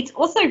 it's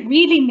also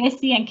really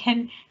messy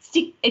and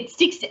it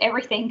sticks to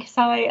everything.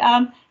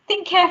 So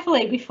think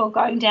carefully before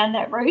going down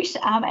that route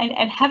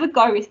and have a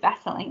go with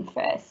Vaseline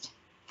first.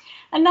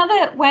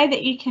 Another way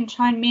that you can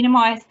try and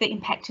minimise the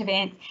impact of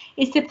ants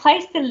is to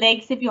place the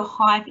legs of your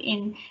hive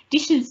in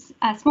dishes,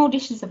 small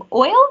dishes of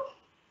oil,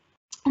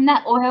 and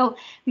that oil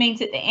means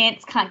that the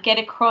ants can't get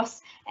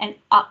across and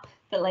up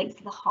the legs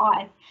of the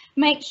hive.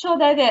 Make sure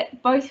though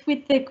that both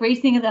with the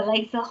greasing of the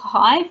legs of the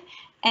hive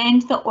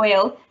and the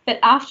oil, that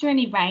after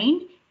any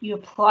rain, you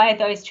apply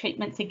those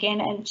treatments again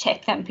and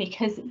check them,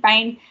 because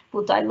rain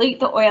will dilute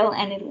the oil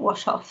and it'll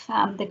wash off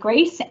the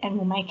grease and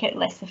will make it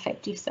less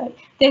effective. So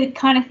they're the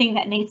kind of thing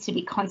that needs to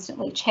be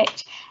constantly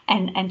checked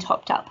and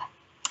topped up.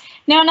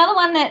 Now, another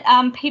one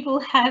that people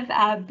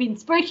have been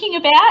speaking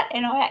about,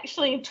 and I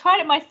actually have tried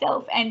it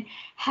myself and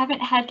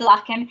haven't had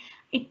luck, and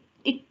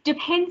it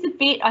depends a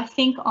bit, I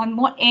think, on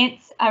what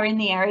ants are in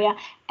the area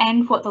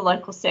and what the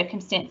local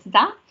circumstances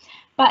are.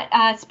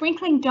 But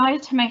sprinkling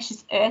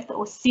diatomaceous earth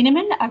or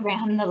cinnamon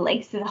around the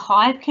legs of the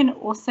hive can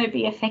also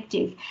be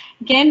effective.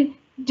 Again,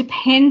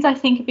 depends, I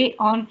think, a bit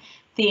on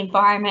the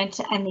environment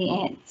and the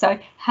ants. So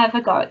have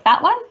a go at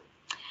that one.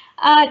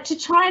 To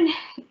try and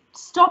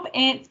stop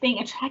ants being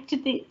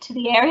attracted to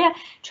the area,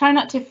 try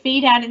not to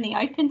feed out in the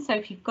open. So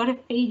if you've got to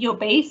feed your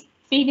bees,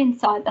 feed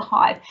inside the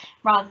hive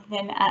rather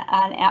than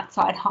an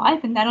outside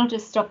hive, and that'll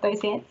just stop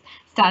those ants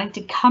starting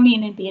to come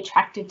in and be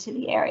attracted to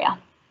the area.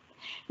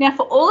 Now,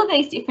 for all of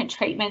these different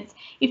treatments,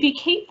 if you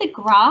keep the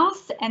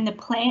grass and the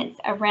plants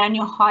around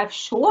your hive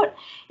short,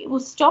 it will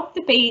stop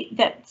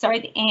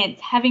the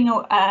ants having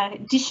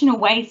additional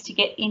ways to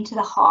get into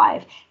the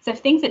hive. So if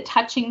things are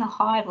touching the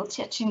hive or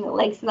touching the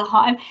legs of the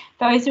hive,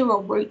 those are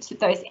all routes that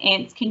those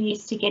ants can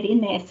use to get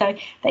in there, so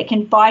they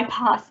can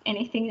bypass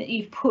anything that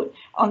you've put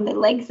on the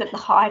legs of the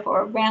hive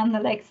or around the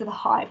legs of the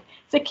hive.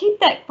 So keep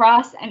that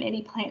grass and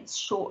any plants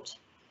short.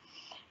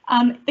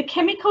 The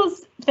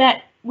chemicals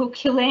that will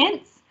kill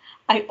ants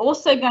are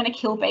also going to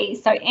kill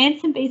bees. So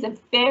ants and bees are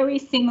very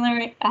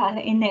similar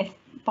in their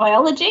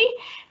biology,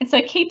 and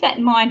so keep that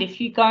in mind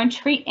if you go and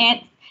treat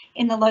ants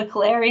in the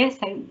local area,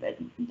 say the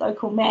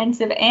local mounds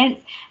of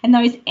ants, and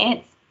those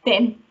ants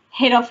then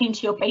head off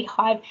into your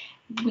beehive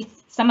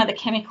with some of the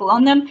chemical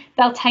on them,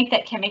 they'll take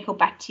that chemical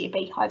back to your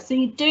beehive. So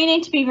you do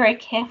need to be very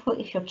careful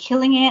if you're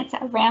killing ants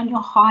around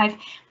your hive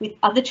with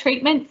other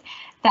treatments,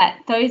 that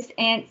those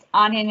ants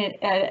aren't in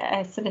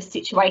a sort of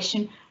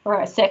situation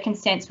or a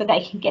circumstance where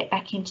they can get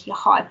back into your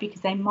hive,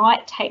 because they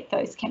might take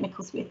those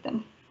chemicals with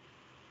them.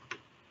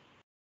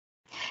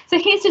 So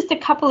here's just a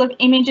couple of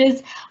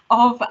images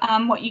of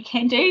what you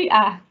can do.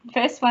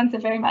 First ones are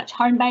very much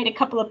homemade, a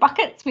couple of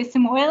buckets with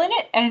some oil in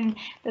it, and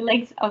the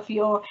legs of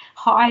your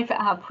hive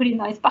are put in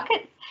those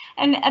buckets.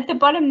 And at the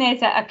bottom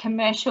there's a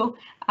commercial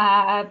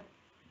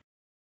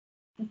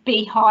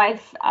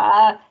beehive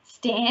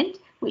stand,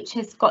 which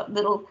has got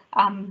little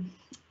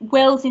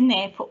wells in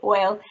there for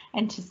oil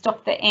and to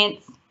stop the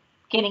ants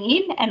getting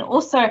in, and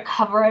also a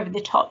cover over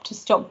the top to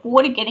stop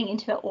water getting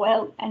into the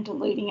oil and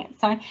diluting it.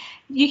 So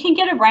you can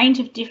get a range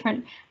of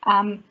different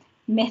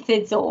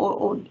methods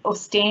or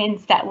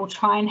stands that will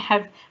try and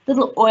have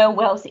little oil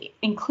wells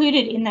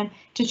included in them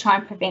to try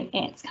and prevent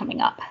ants coming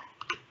up.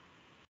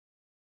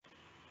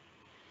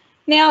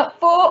 Now,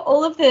 for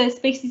all of the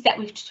species that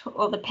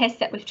or the pests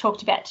that we've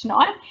talked about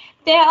tonight,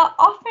 there are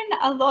often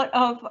a lot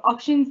of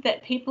options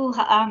that people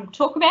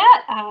talk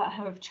about,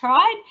 have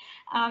tried,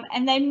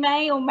 and they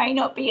may or may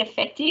not be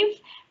effective,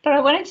 but I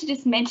wanted to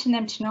just mention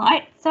them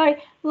tonight. So a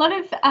lot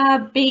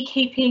of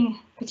beekeeping,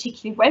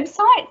 particularly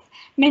websites,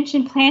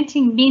 mention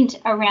planting mint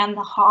around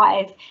the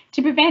hive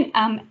to prevent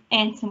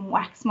ants and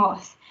wax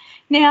moths.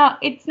 Now,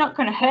 it's not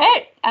going to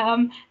hurt,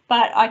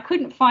 but I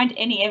couldn't find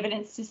any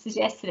evidence to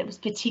suggest that it was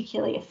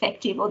particularly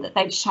effective or that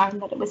they've shown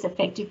that it was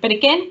effective. But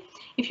again,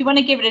 if you want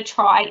to give it a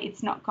try,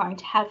 it's not going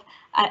to have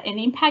an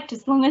impact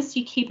as long as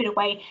you keep it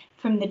away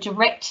from the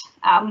direct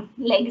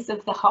legs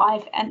of the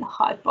hive and the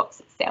hive box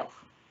itself.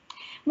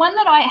 One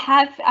that I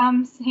have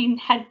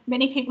had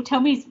many people tell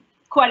me is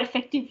quite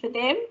effective for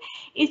them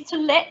is to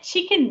let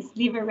chickens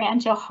live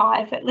around your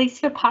hive, at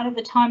least for part of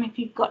the time if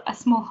you've got a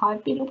small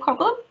hive beetle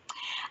problem.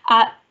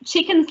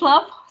 Chickens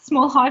love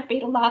small hive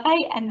beetle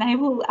larvae, and they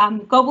will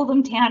gobble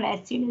them down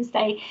as soon as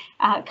they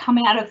come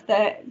out of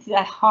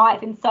the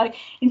hive. And so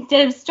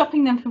instead of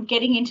stopping them from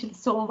getting into the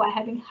soil by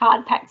having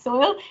hard packed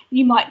soil,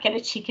 you might get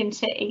a chicken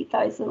to eat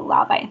those little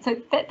larvae. And so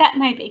that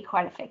may be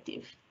quite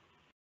effective.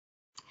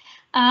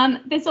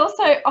 There's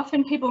also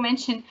often people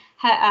mention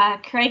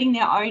creating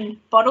their own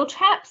bottle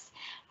traps,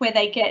 where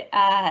they get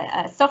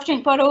a soft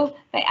drink bottle,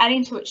 they add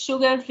into it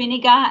sugar,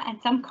 vinegar,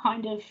 and some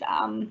kind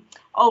of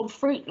old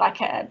fruit like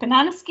a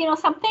banana skin or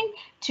something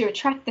to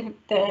attract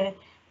the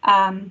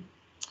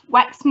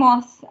wax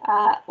moth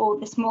or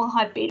the small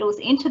hive beetles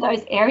into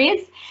those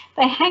areas.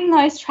 They hang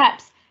those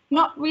traps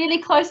not really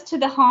close to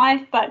the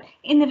hive, but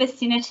in the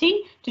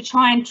vicinity to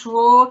try and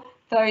draw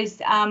those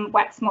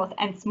wax moth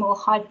and small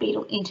hive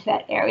beetle into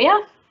that area.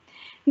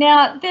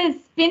 Now, there's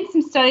been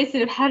some studies that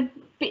have had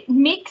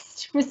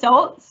mixed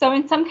results. So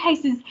in some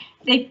cases,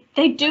 they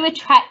do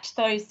attract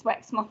those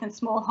wax moth and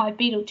small hive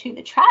beetle to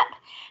the trap,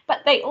 but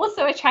they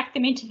also attract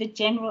them into the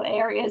general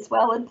area as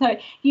well. And so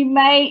you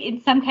may,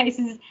 in some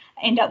cases,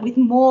 end up with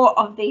more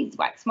of these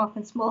wax moth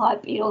and small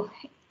hive beetle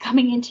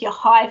coming into your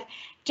hive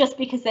just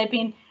because they've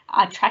been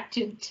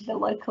attracted to the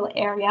local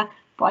area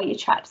by your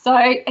trap. So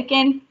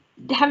again,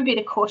 have a bit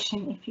of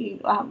caution if you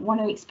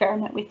want to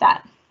experiment with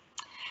that.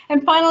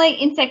 And finally,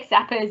 insect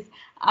zappers.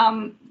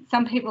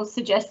 Some people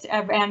suggest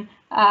around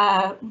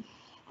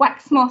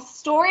wax moth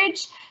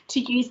storage to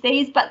use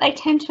these, but they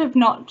tend to have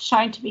not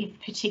shown to be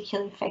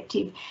particularly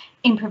effective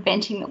in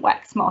preventing the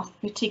wax moth,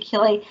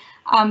 particularly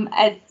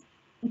as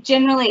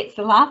generally it's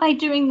the larvae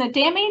doing the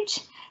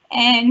damage,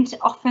 and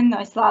often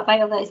those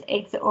larvae or those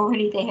eggs are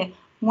already there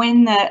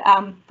when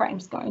the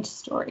frames go into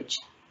storage.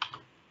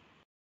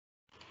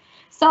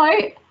 So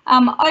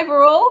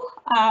overall,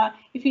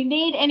 if you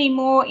need any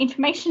more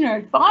information or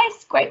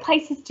advice, great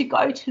places to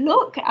go to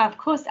look, of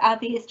course, are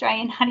the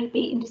Australian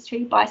Honeybee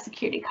Industry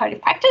Biosecurity Code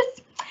of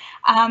Practice,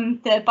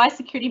 the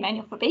Biosecurity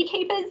Manual for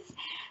Beekeepers.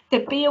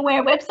 The Be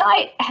Aware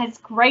website has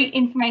great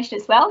information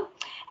as well.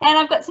 And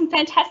I've got some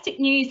fantastic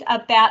news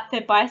about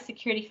the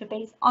Biosecurity for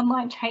Bees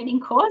online training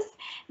course.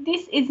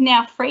 This is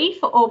now free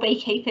for all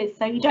beekeepers,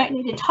 so you don't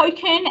need a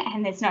token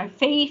and there's no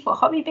fee for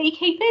hobby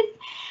beekeepers.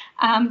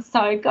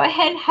 So go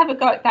ahead, have a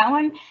go at that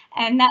one,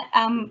 and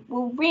that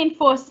will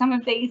reinforce some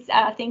of these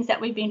things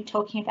that we've been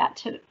talking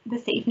about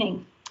this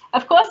evening.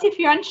 Of course, if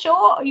you're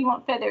unsure or you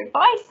want further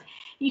advice,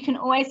 you can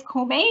always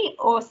call me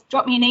or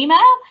drop me an email,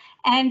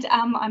 and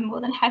I'm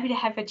more than happy to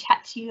have a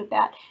chat to you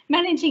about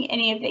managing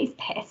any of these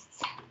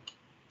pests.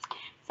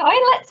 So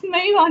let's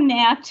move on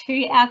now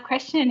to our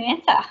question and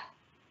answer.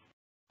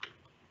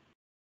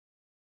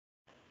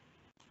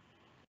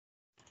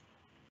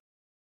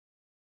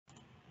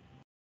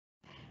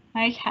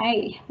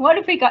 Okay, what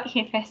have we got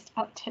here first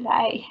up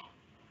today?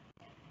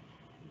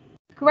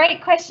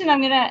 Great question.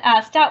 I'm going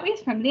to start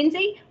with from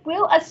Lindsay.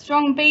 Will a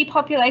strong bee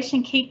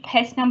population keep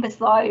pest numbers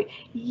low?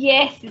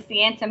 Yes is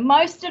the answer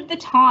most of the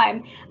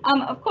time.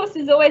 Of course,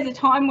 there's always a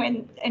time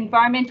when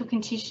environmental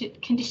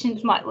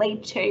conditions might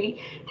lead to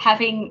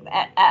having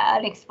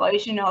an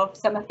explosion of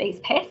some of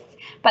these pests,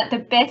 but the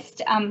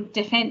best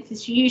defence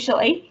is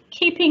usually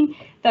keeping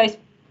those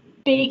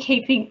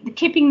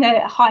keeping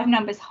the hive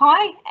numbers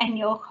high and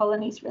your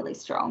colonies really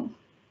strong.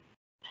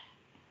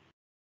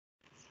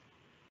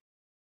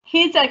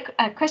 Here's a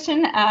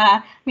question.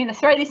 I'm going to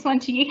throw this one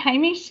to you,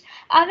 Hamish.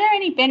 Are there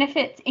any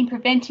benefits in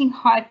preventing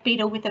hive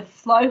beetle with a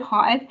flow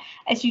hive,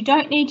 as you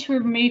don't need to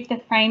remove the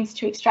frames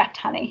to extract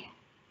honey?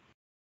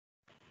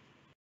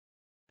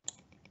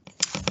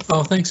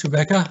 Oh, thanks,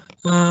 Rebecca.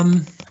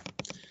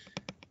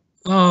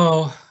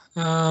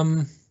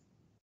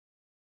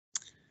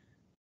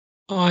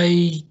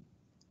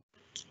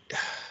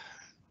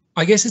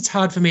 I guess it's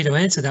hard for me to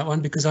answer that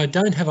one because I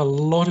don't have a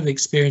lot of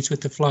experience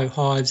with the flow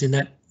hives in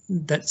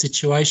that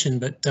situation,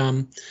 but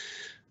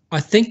I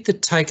think the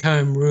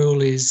take-home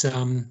rule is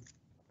the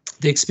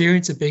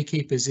experience of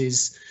beekeepers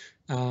is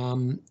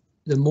the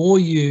more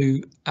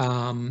you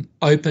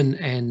open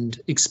and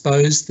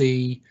expose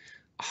the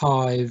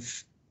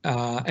hive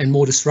and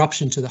more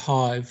disruption to the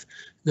hive,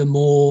 the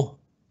more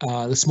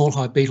the small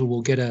hive beetle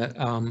will get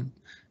a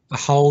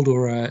hold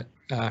or a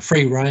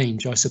free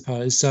range, I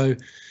suppose. So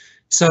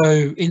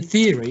in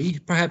theory,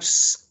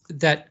 perhaps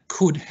that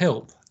could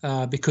help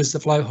because the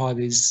flow hive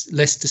is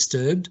less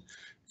disturbed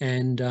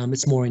and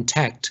it's more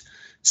intact.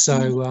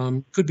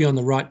 So could be on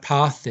the right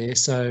path there.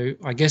 So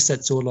I guess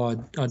that's all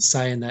I'd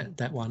say in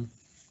that one.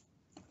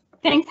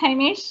 Thanks,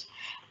 Hamish.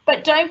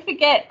 But don't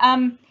forget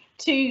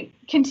to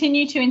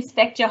continue to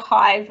inspect your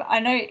hive. I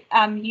know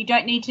you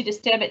don't need to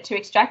disturb it to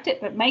extract it,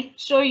 but make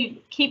sure you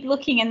keep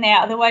looking in there.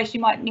 Otherwise, you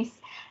might miss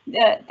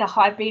the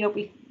hive beetle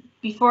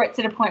before it's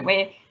at a point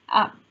where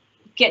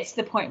gets to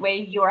the point where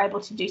you're able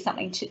to do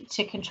something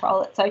to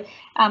control it. So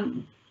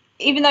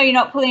even though you're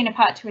not pulling it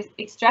apart to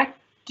extract,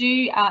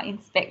 do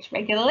inspect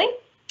regularly.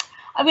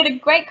 I've got a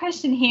great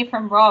question here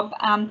from Rob.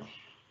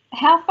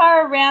 How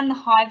far around the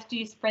hives do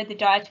you spread the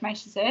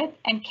diatomaceous earth,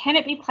 and can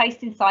it be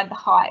placed inside the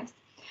hives?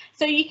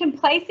 So you can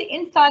place it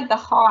inside the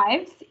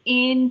hives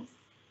in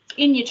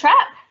your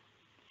trap,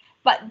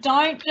 but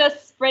don't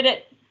just spread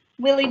it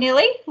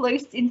willy-nilly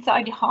loose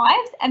inside your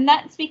hives, and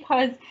that's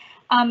because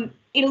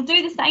it'll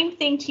do the same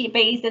thing to your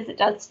bees as it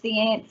does to the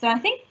ants. So I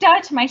think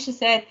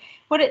diatomaceous earth,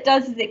 what it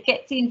does is it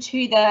gets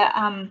into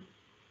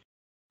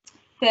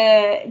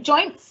the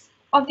joints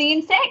of the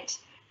insect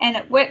and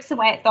it works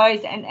away at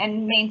those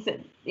and means that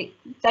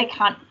they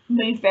can't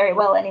move very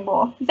well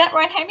anymore. Is that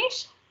right,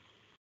 Hamish?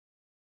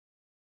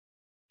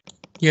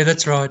 Yeah,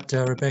 that's right,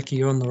 Rebecca.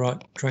 You're on the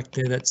right track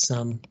there. That's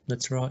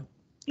right.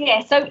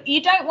 Yeah, so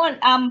you don't want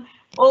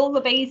all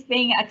the bees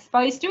being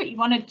exposed to it. You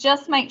want to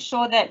just make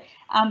sure that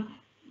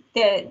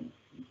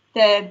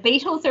the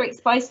beetles are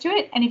exposed to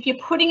it, and if you're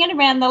putting it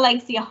around the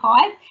legs of your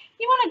hive,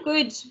 you want a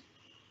good,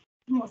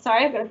 oh,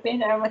 sorry, I've got to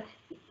bend over,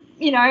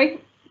 you know,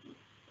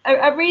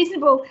 a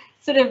reasonable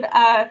sort of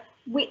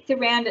width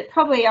around it,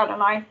 probably, I don't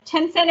know,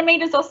 10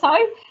 centimetres or so,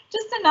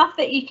 just enough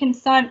that you can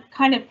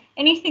kind of,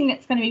 anything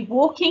that's going to be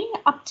walking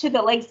up to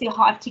the legs of your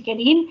hive to get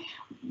in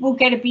will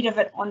get a bit of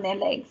it on their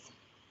legs.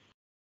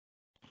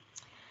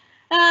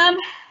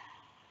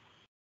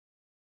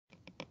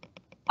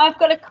 I've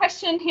got a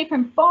question here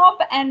from Bob,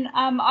 and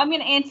I'm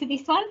going to answer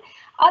this one.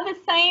 Are the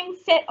same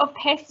set of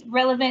pests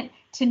relevant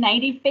to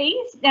native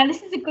bees? Now,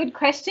 this is a good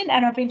question,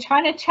 and I've been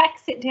trying to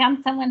sit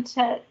down someone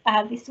to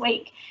this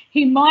week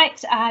who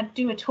might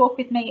do a talk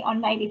with me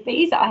on native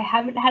bees. I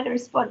haven't had a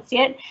response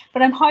yet,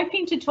 but I'm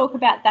hoping to talk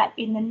about that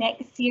in the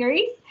next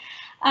series.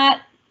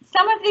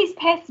 Some of these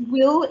pests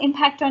will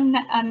impact on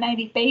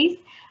native bees.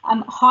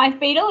 Hive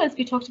beetle, as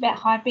we talked about,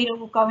 hive beetle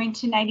will go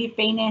into native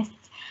bee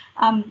nests,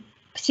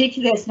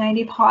 particularly as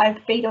native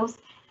hive beetles,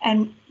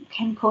 and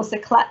can cause the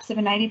collapse of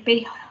a native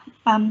bee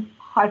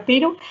hive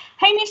beetle.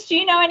 Hamish, do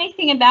you know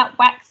anything about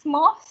wax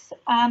moths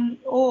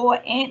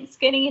or ants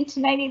getting into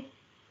native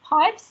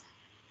hives?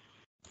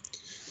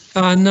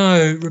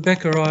 No,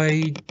 Rebecca,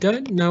 I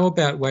don't know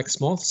about wax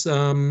moths.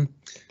 I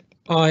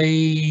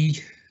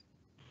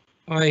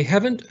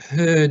haven't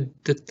heard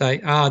that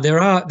they are.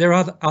 There are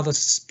other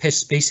pest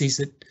species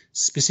that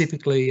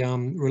specifically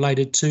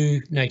related to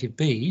native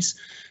bees,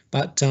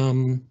 but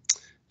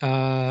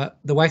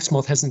the wax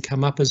moth hasn't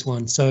come up as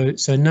one. So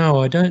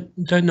no, I don't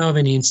know of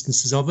any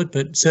instances of it,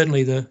 but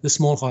certainly the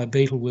small hive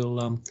beetle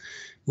will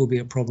be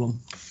a problem.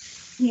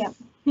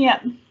 Yeah.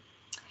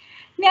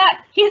 Now,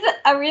 here's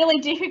a really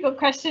difficult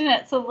question.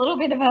 It's a little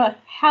bit of a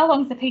how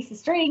long's a piece of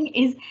string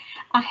is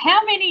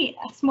how many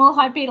small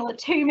hive beetle are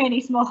too many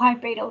small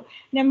hive beetle?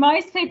 Now,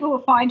 most people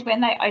will find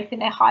when they open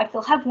their hive,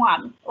 they'll have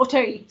one or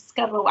two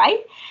scuttle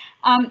away.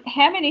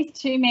 How many is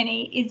too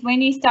many is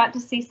when you start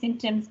to see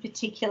symptoms,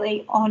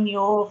 particularly on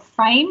your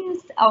frames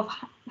of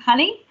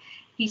honey.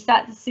 You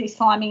start to see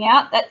sliming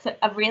out. That's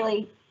a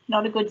really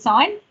not a good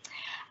sign.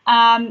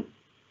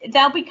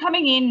 They'll be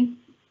coming in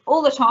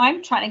all the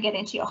time trying to get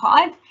into your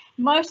hive.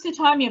 Most of the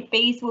time your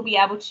bees will be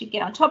able to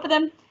get on top of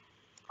them,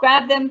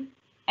 grab them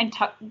and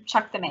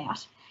chuck them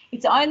out.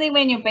 It's only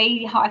when your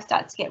bee hive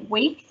starts to get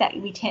weak that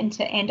we tend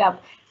to end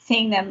up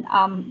seeing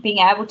them being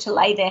able to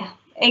lay their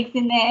eggs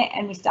in there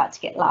and we start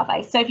to get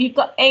larvae. So if you've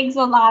got eggs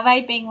or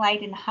larvae being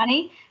laid in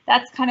honey,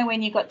 that's kind of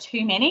when you've got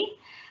too many.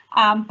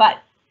 But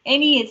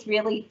any is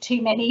really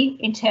too many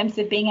in terms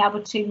of being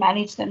able to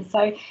manage them.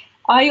 So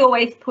I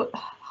always put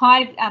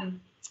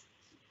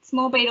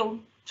small beetle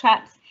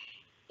traps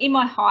in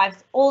my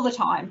hives all the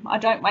time. I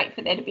don't wait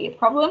for there to be a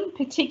problem,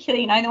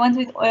 particularly, the ones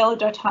with oil or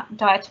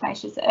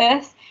diatomaceous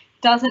earth.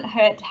 Doesn't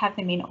hurt to have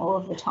them in all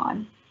of the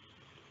time.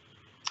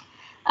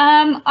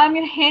 I'm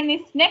going to hand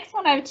this next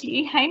one over to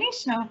you,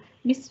 Hamish, and I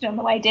missed it on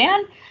the way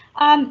down.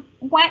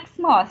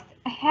 Waxmoth,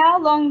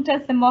 how long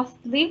does the moth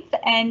live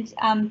and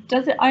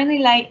does it only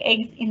lay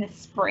eggs in the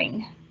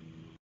spring?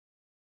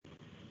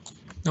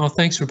 Oh,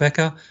 thanks,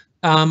 Rebecca.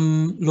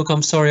 Look,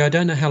 I'm sorry, I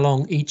don't know how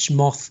long each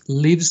moth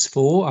lives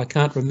for. I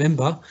can't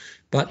remember,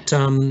 but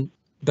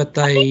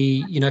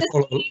they,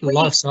 follow a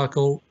life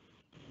cycle.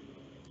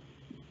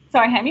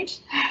 Sorry, Hamish.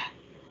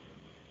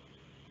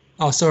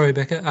 Oh, sorry,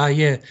 Rebecca.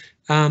 Yeah.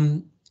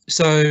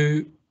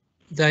 So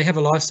they have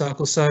a life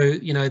cycle. So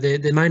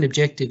their main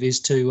objective is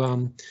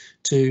to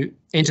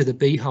enter the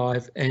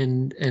beehive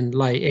and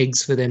lay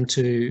eggs for them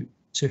to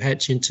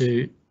hatch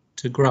into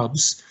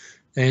grubs.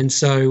 And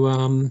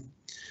so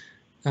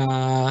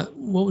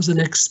what was the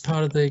next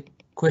part of the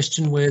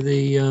question? Where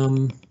the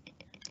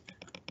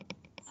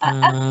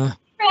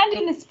around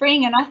in the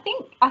spring, and I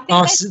think.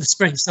 Oh, the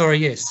spring. Sorry,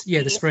 yes,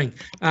 yeah, the spring.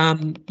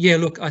 Yeah,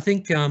 look, I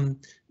think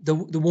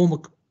the warmer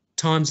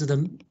times of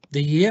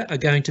the year are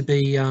going to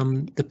be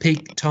the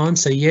peak time.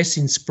 So yes,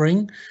 in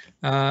spring,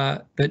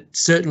 but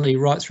certainly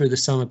right through the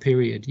summer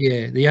period.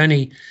 Yeah, the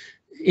only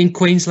in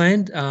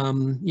Queensland,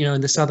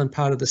 in the southern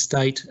part of the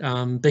state,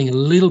 being a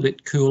little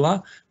bit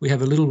cooler, we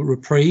have a little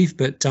reprieve.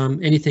 But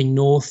anything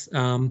north,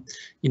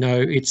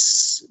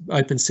 it's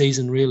open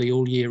season really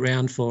all year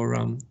round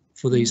for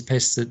these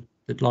pests that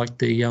like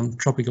the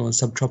tropical and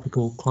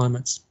subtropical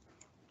climates.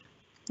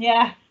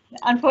 Yeah,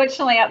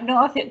 unfortunately up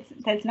north,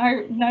 there's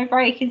no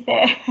break, is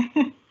there?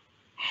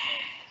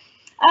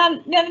 Now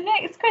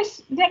the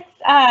next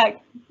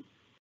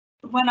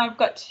one I've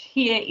got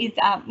here is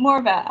more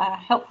of a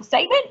helpful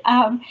statement,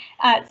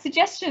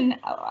 suggestion,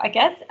 I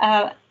guess,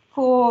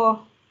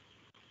 for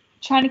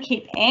trying to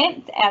keep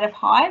ants out of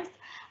hives.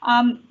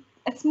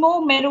 A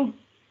small metal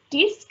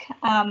disc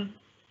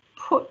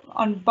put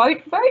on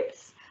boat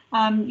ropes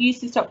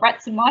used to stop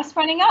rats and mice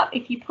running up.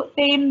 If you put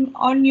them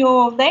on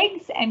your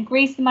legs and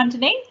grease them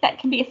underneath, that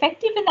can be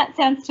effective, and that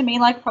sounds to me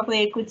like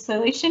probably a good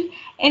solution.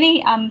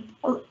 Any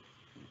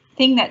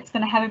thing that's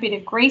going to have a bit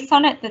of grease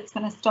on it that's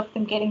going to stop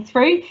them getting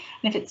through, and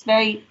if it's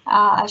very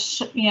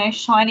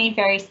shiny,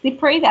 very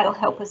slippery, that'll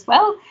help as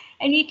well.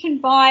 And you can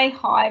buy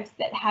hives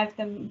that have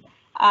them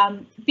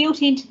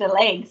built into the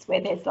legs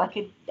where there's like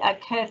a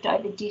curved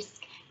over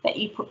disc that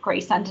you put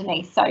grease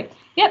underneath. So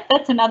yep,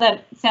 that's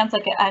another, sounds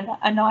like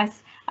a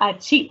nice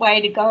cheap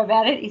way to go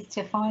about it, is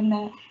to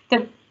find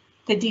the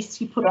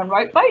disc you put on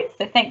rope boats.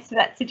 So thanks for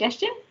that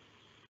suggestion.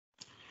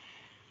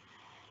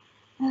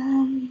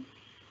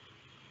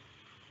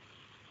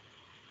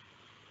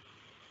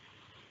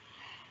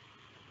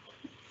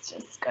 Let's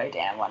just go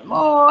down one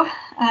more.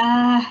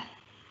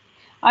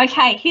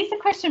 Okay, here's a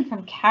question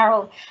from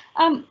Carol.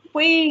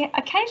 We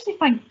occasionally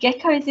find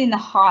geckos in the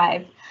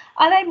hive.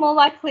 Are they more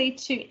likely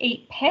to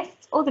eat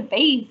pests or the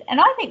bees? And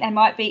I think they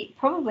might be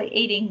probably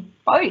eating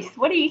both.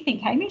 What do you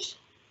think, Hamish?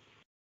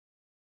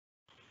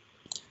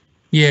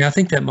 Yeah, I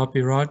think that might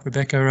be right,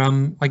 Rebecca.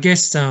 I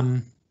guess,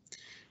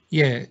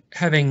 yeah,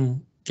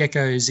 having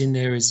geckos in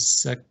there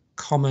is a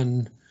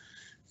common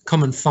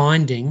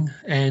finding,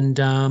 and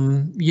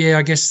yeah,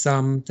 I guess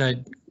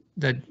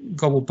they'd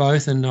gobble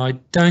both, and I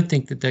don't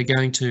think that they're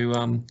going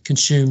to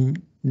consume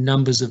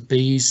numbers of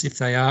bees, if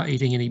they are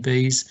eating any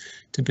bees,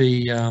 to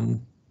be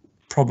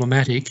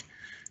problematic.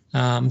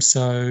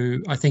 So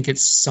I think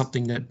it's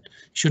something that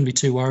shouldn't be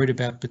too worried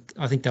about, but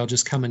I think they'll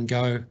just come and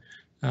go,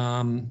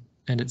 and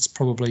it's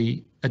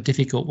probably a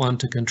difficult one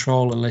to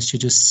control unless you're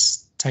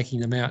just taking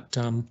them out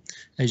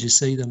as you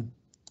see them.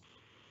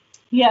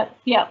 Yep.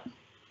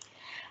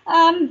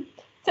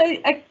 So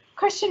a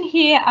question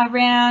here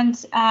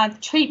around the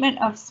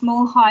treatment of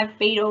small hive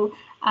beetle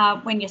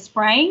when you're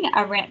spraying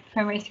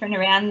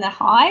around the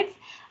hive,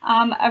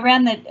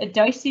 around the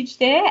dosage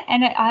there,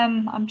 and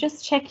I'm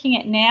just checking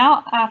it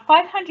now,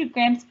 500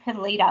 grams per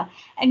litre,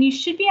 and you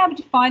should be able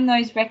to find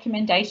those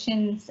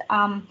recommendations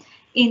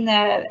in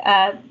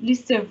the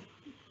list of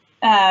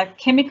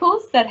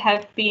chemicals that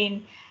have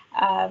been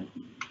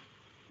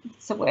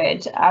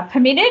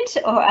permitted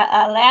or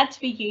allowed to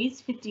be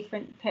used for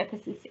different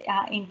purposes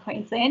in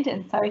Queensland,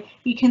 and so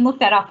you can look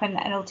that up and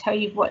it'll tell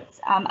you what's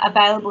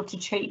available to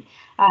treat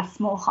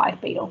small hive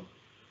beetle.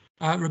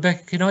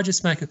 Rebecca, can I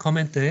just make a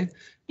comment there?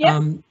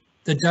 Yep.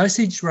 The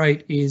dosage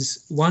rate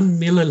is 1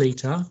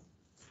 milliliter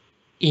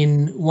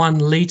in 1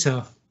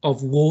 litre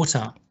of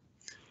water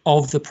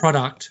of the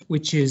product,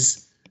 which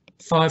is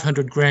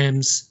 500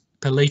 grams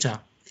per litre.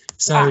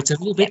 So it's a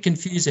little bit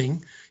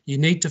confusing. You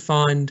need to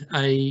find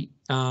the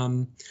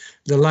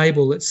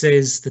label that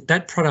says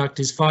that product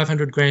is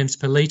 500 grams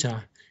per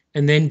litre,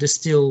 and then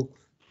distill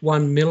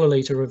 1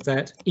 milliliter of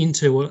that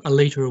into a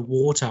litre of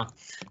water.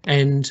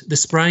 And the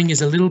spraying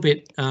is a little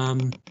bit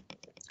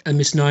a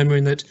misnomer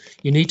in that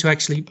you need to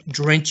actually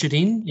drench it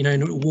in, in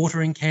a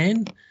watering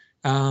can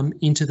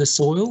into the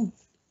soil.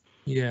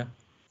 Yeah.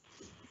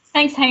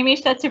 Thanks,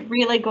 Hamish. That's a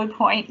really good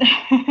point.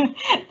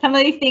 Some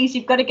of these things,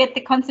 you've got to get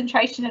the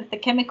concentration of the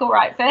chemical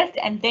right first,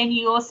 and then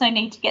you also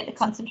need to get the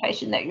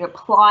concentration that you're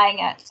applying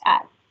it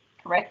at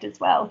correct as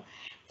well.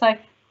 So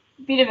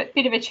bit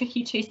of a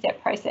tricky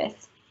two-step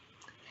process.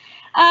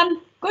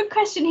 Good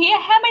question here.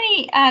 How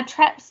many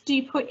traps do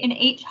you put in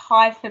each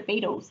hive for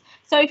beetles?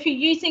 So if you're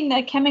using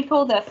the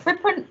chemical, the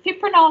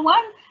fipronil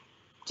one,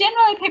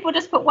 generally people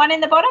just put 1 in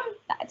the bottom.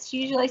 That's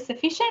usually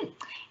sufficient.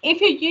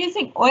 If you're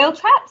using oil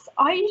traps,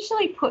 I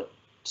usually put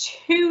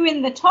 2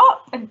 in the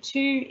top and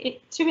 2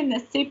 in the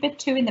super,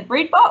 2 in the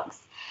brood box.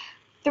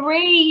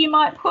 3 you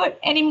might put.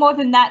 Any more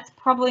than that's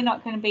probably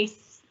not going to be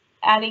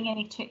adding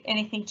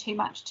anything too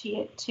much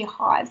to your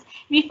hives.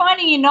 If you're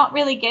finding you're not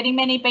really getting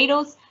many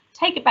beetles,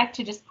 take it back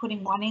to just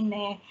putting 1 in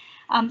there.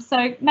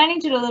 So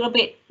manage it a little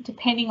bit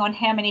depending on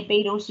how many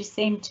beetles you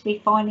seem to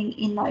be finding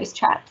in those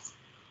traps.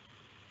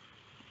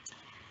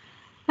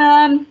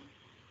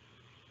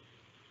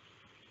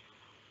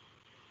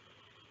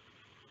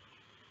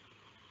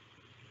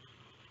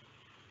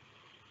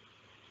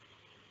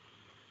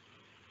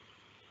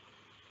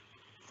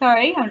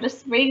 Sorry, I'm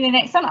just reading the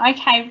next one.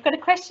 Okay, we've got a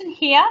question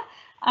here.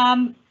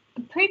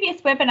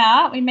 Previous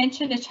webinar, we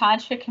mentioned a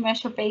charge for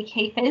commercial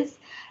beekeepers,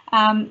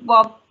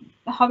 while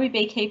hobby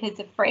beekeepers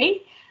are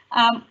free.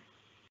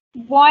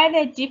 Why are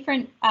there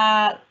different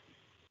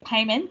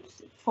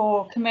payments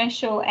for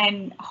commercial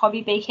and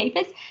hobby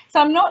beekeepers? So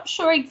I'm not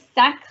sure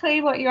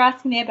exactly what you're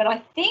asking there, but I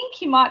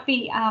think you might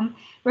be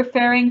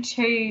referring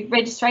to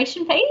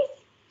registration fees.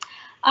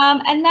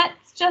 And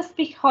that's just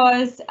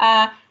because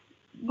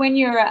when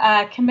you're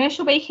a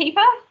commercial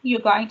beekeeper,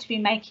 you're going to be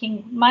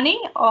making money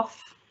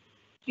off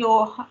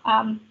your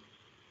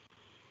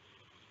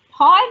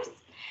hives,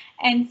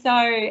 and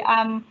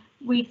so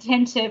we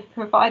tend to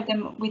provide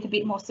them with a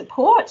bit more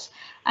support,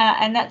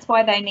 and that's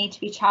why they need to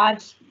be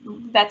charged.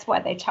 That's why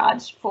they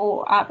charge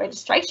for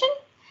registration.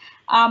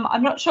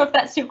 I'm not sure if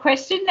that's your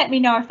question. Let me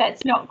know if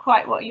that's not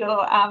quite what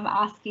you're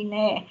asking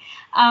there.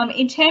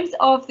 In terms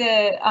of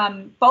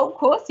the bulk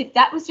course, if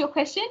that was your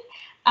question,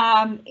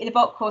 the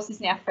bulk course is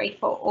now free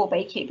for all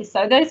beekeepers.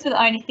 So those are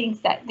the only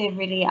things that there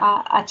really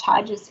are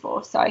charges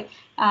for. So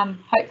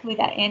hopefully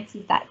that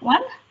answers that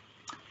one.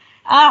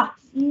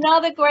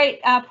 Another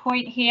great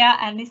point here,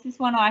 and this is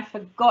one I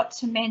forgot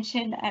to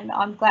mention, and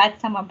I'm glad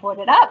someone brought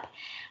it up.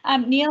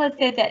 Neil has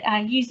said that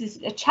uses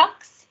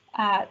chucks,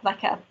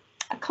 like a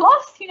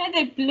cloth,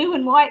 the blue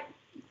and white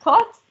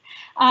cloths,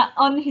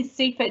 on his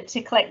super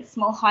to collect the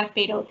small hive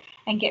beetle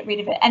and get rid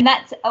of it. And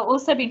that's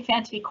also been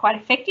found to be quite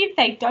effective.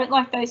 They don't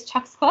like those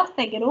chucks cloths.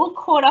 They get all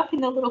caught up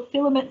in the little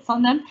filaments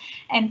on them.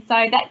 And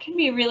so that can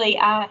be a really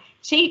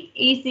cheap,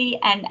 easy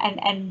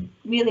and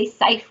really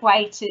safe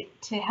way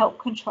to help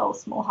control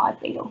small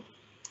hive beetle.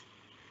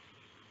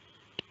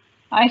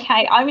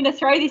 Okay, I'm going to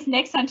throw this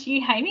next one to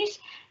you, Hamish.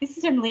 This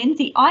is from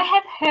Lindsay. I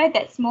have heard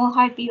that small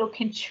hive beetle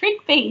can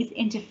trick bees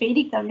into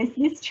feeding them. Is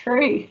this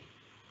true?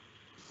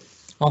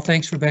 Oh,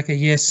 thanks, Rebecca.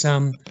 Yes,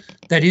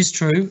 that is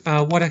true.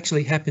 What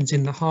actually happens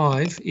in the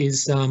hive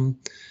is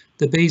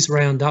the bees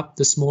round up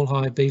the small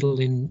hive beetle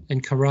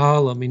and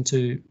corral them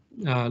into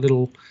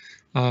little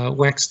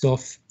waxed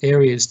off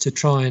areas to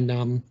try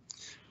and,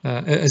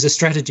 as a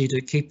strategy to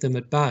keep them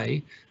at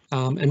bay.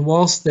 And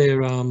whilst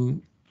they're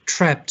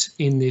trapped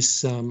in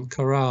this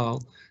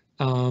corral,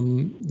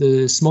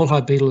 the small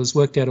hive beetle has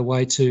worked out a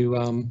way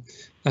to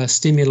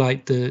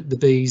stimulate the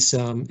bees'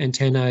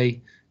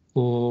 antennae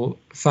or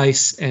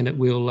face, and it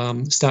will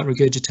start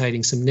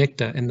regurgitating some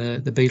nectar, and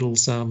the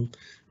beetles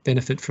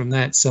benefit from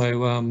that.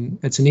 So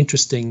it's an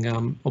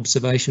interesting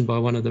observation by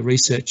one of the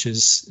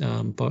researchers,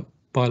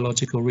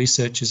 biological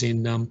researchers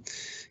in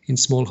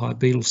small hive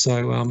beetles.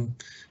 So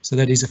so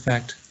that is a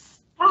fact.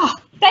 Oh,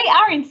 they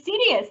are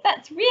insidious.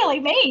 That's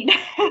really mean.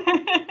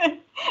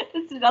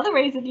 That's another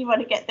reason you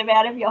want to get them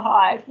out of your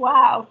hive.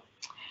 Wow.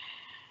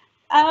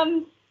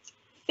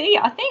 See,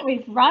 I think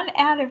we've run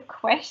out of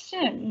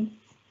questions.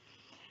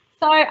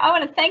 So I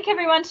want to thank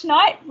everyone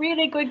tonight.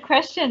 Really good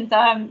questions.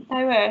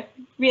 They were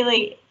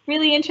really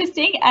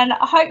interesting, and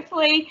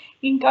hopefully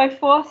you can go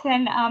forth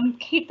and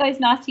keep those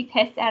nasty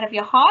pests out of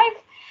your hive.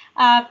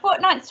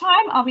 fortnight's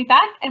time, I'll be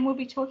back and we'll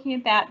be talking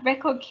about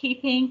record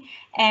keeping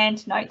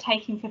and note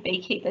taking for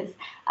beekeepers.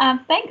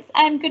 Thanks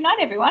and good night,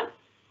 everyone.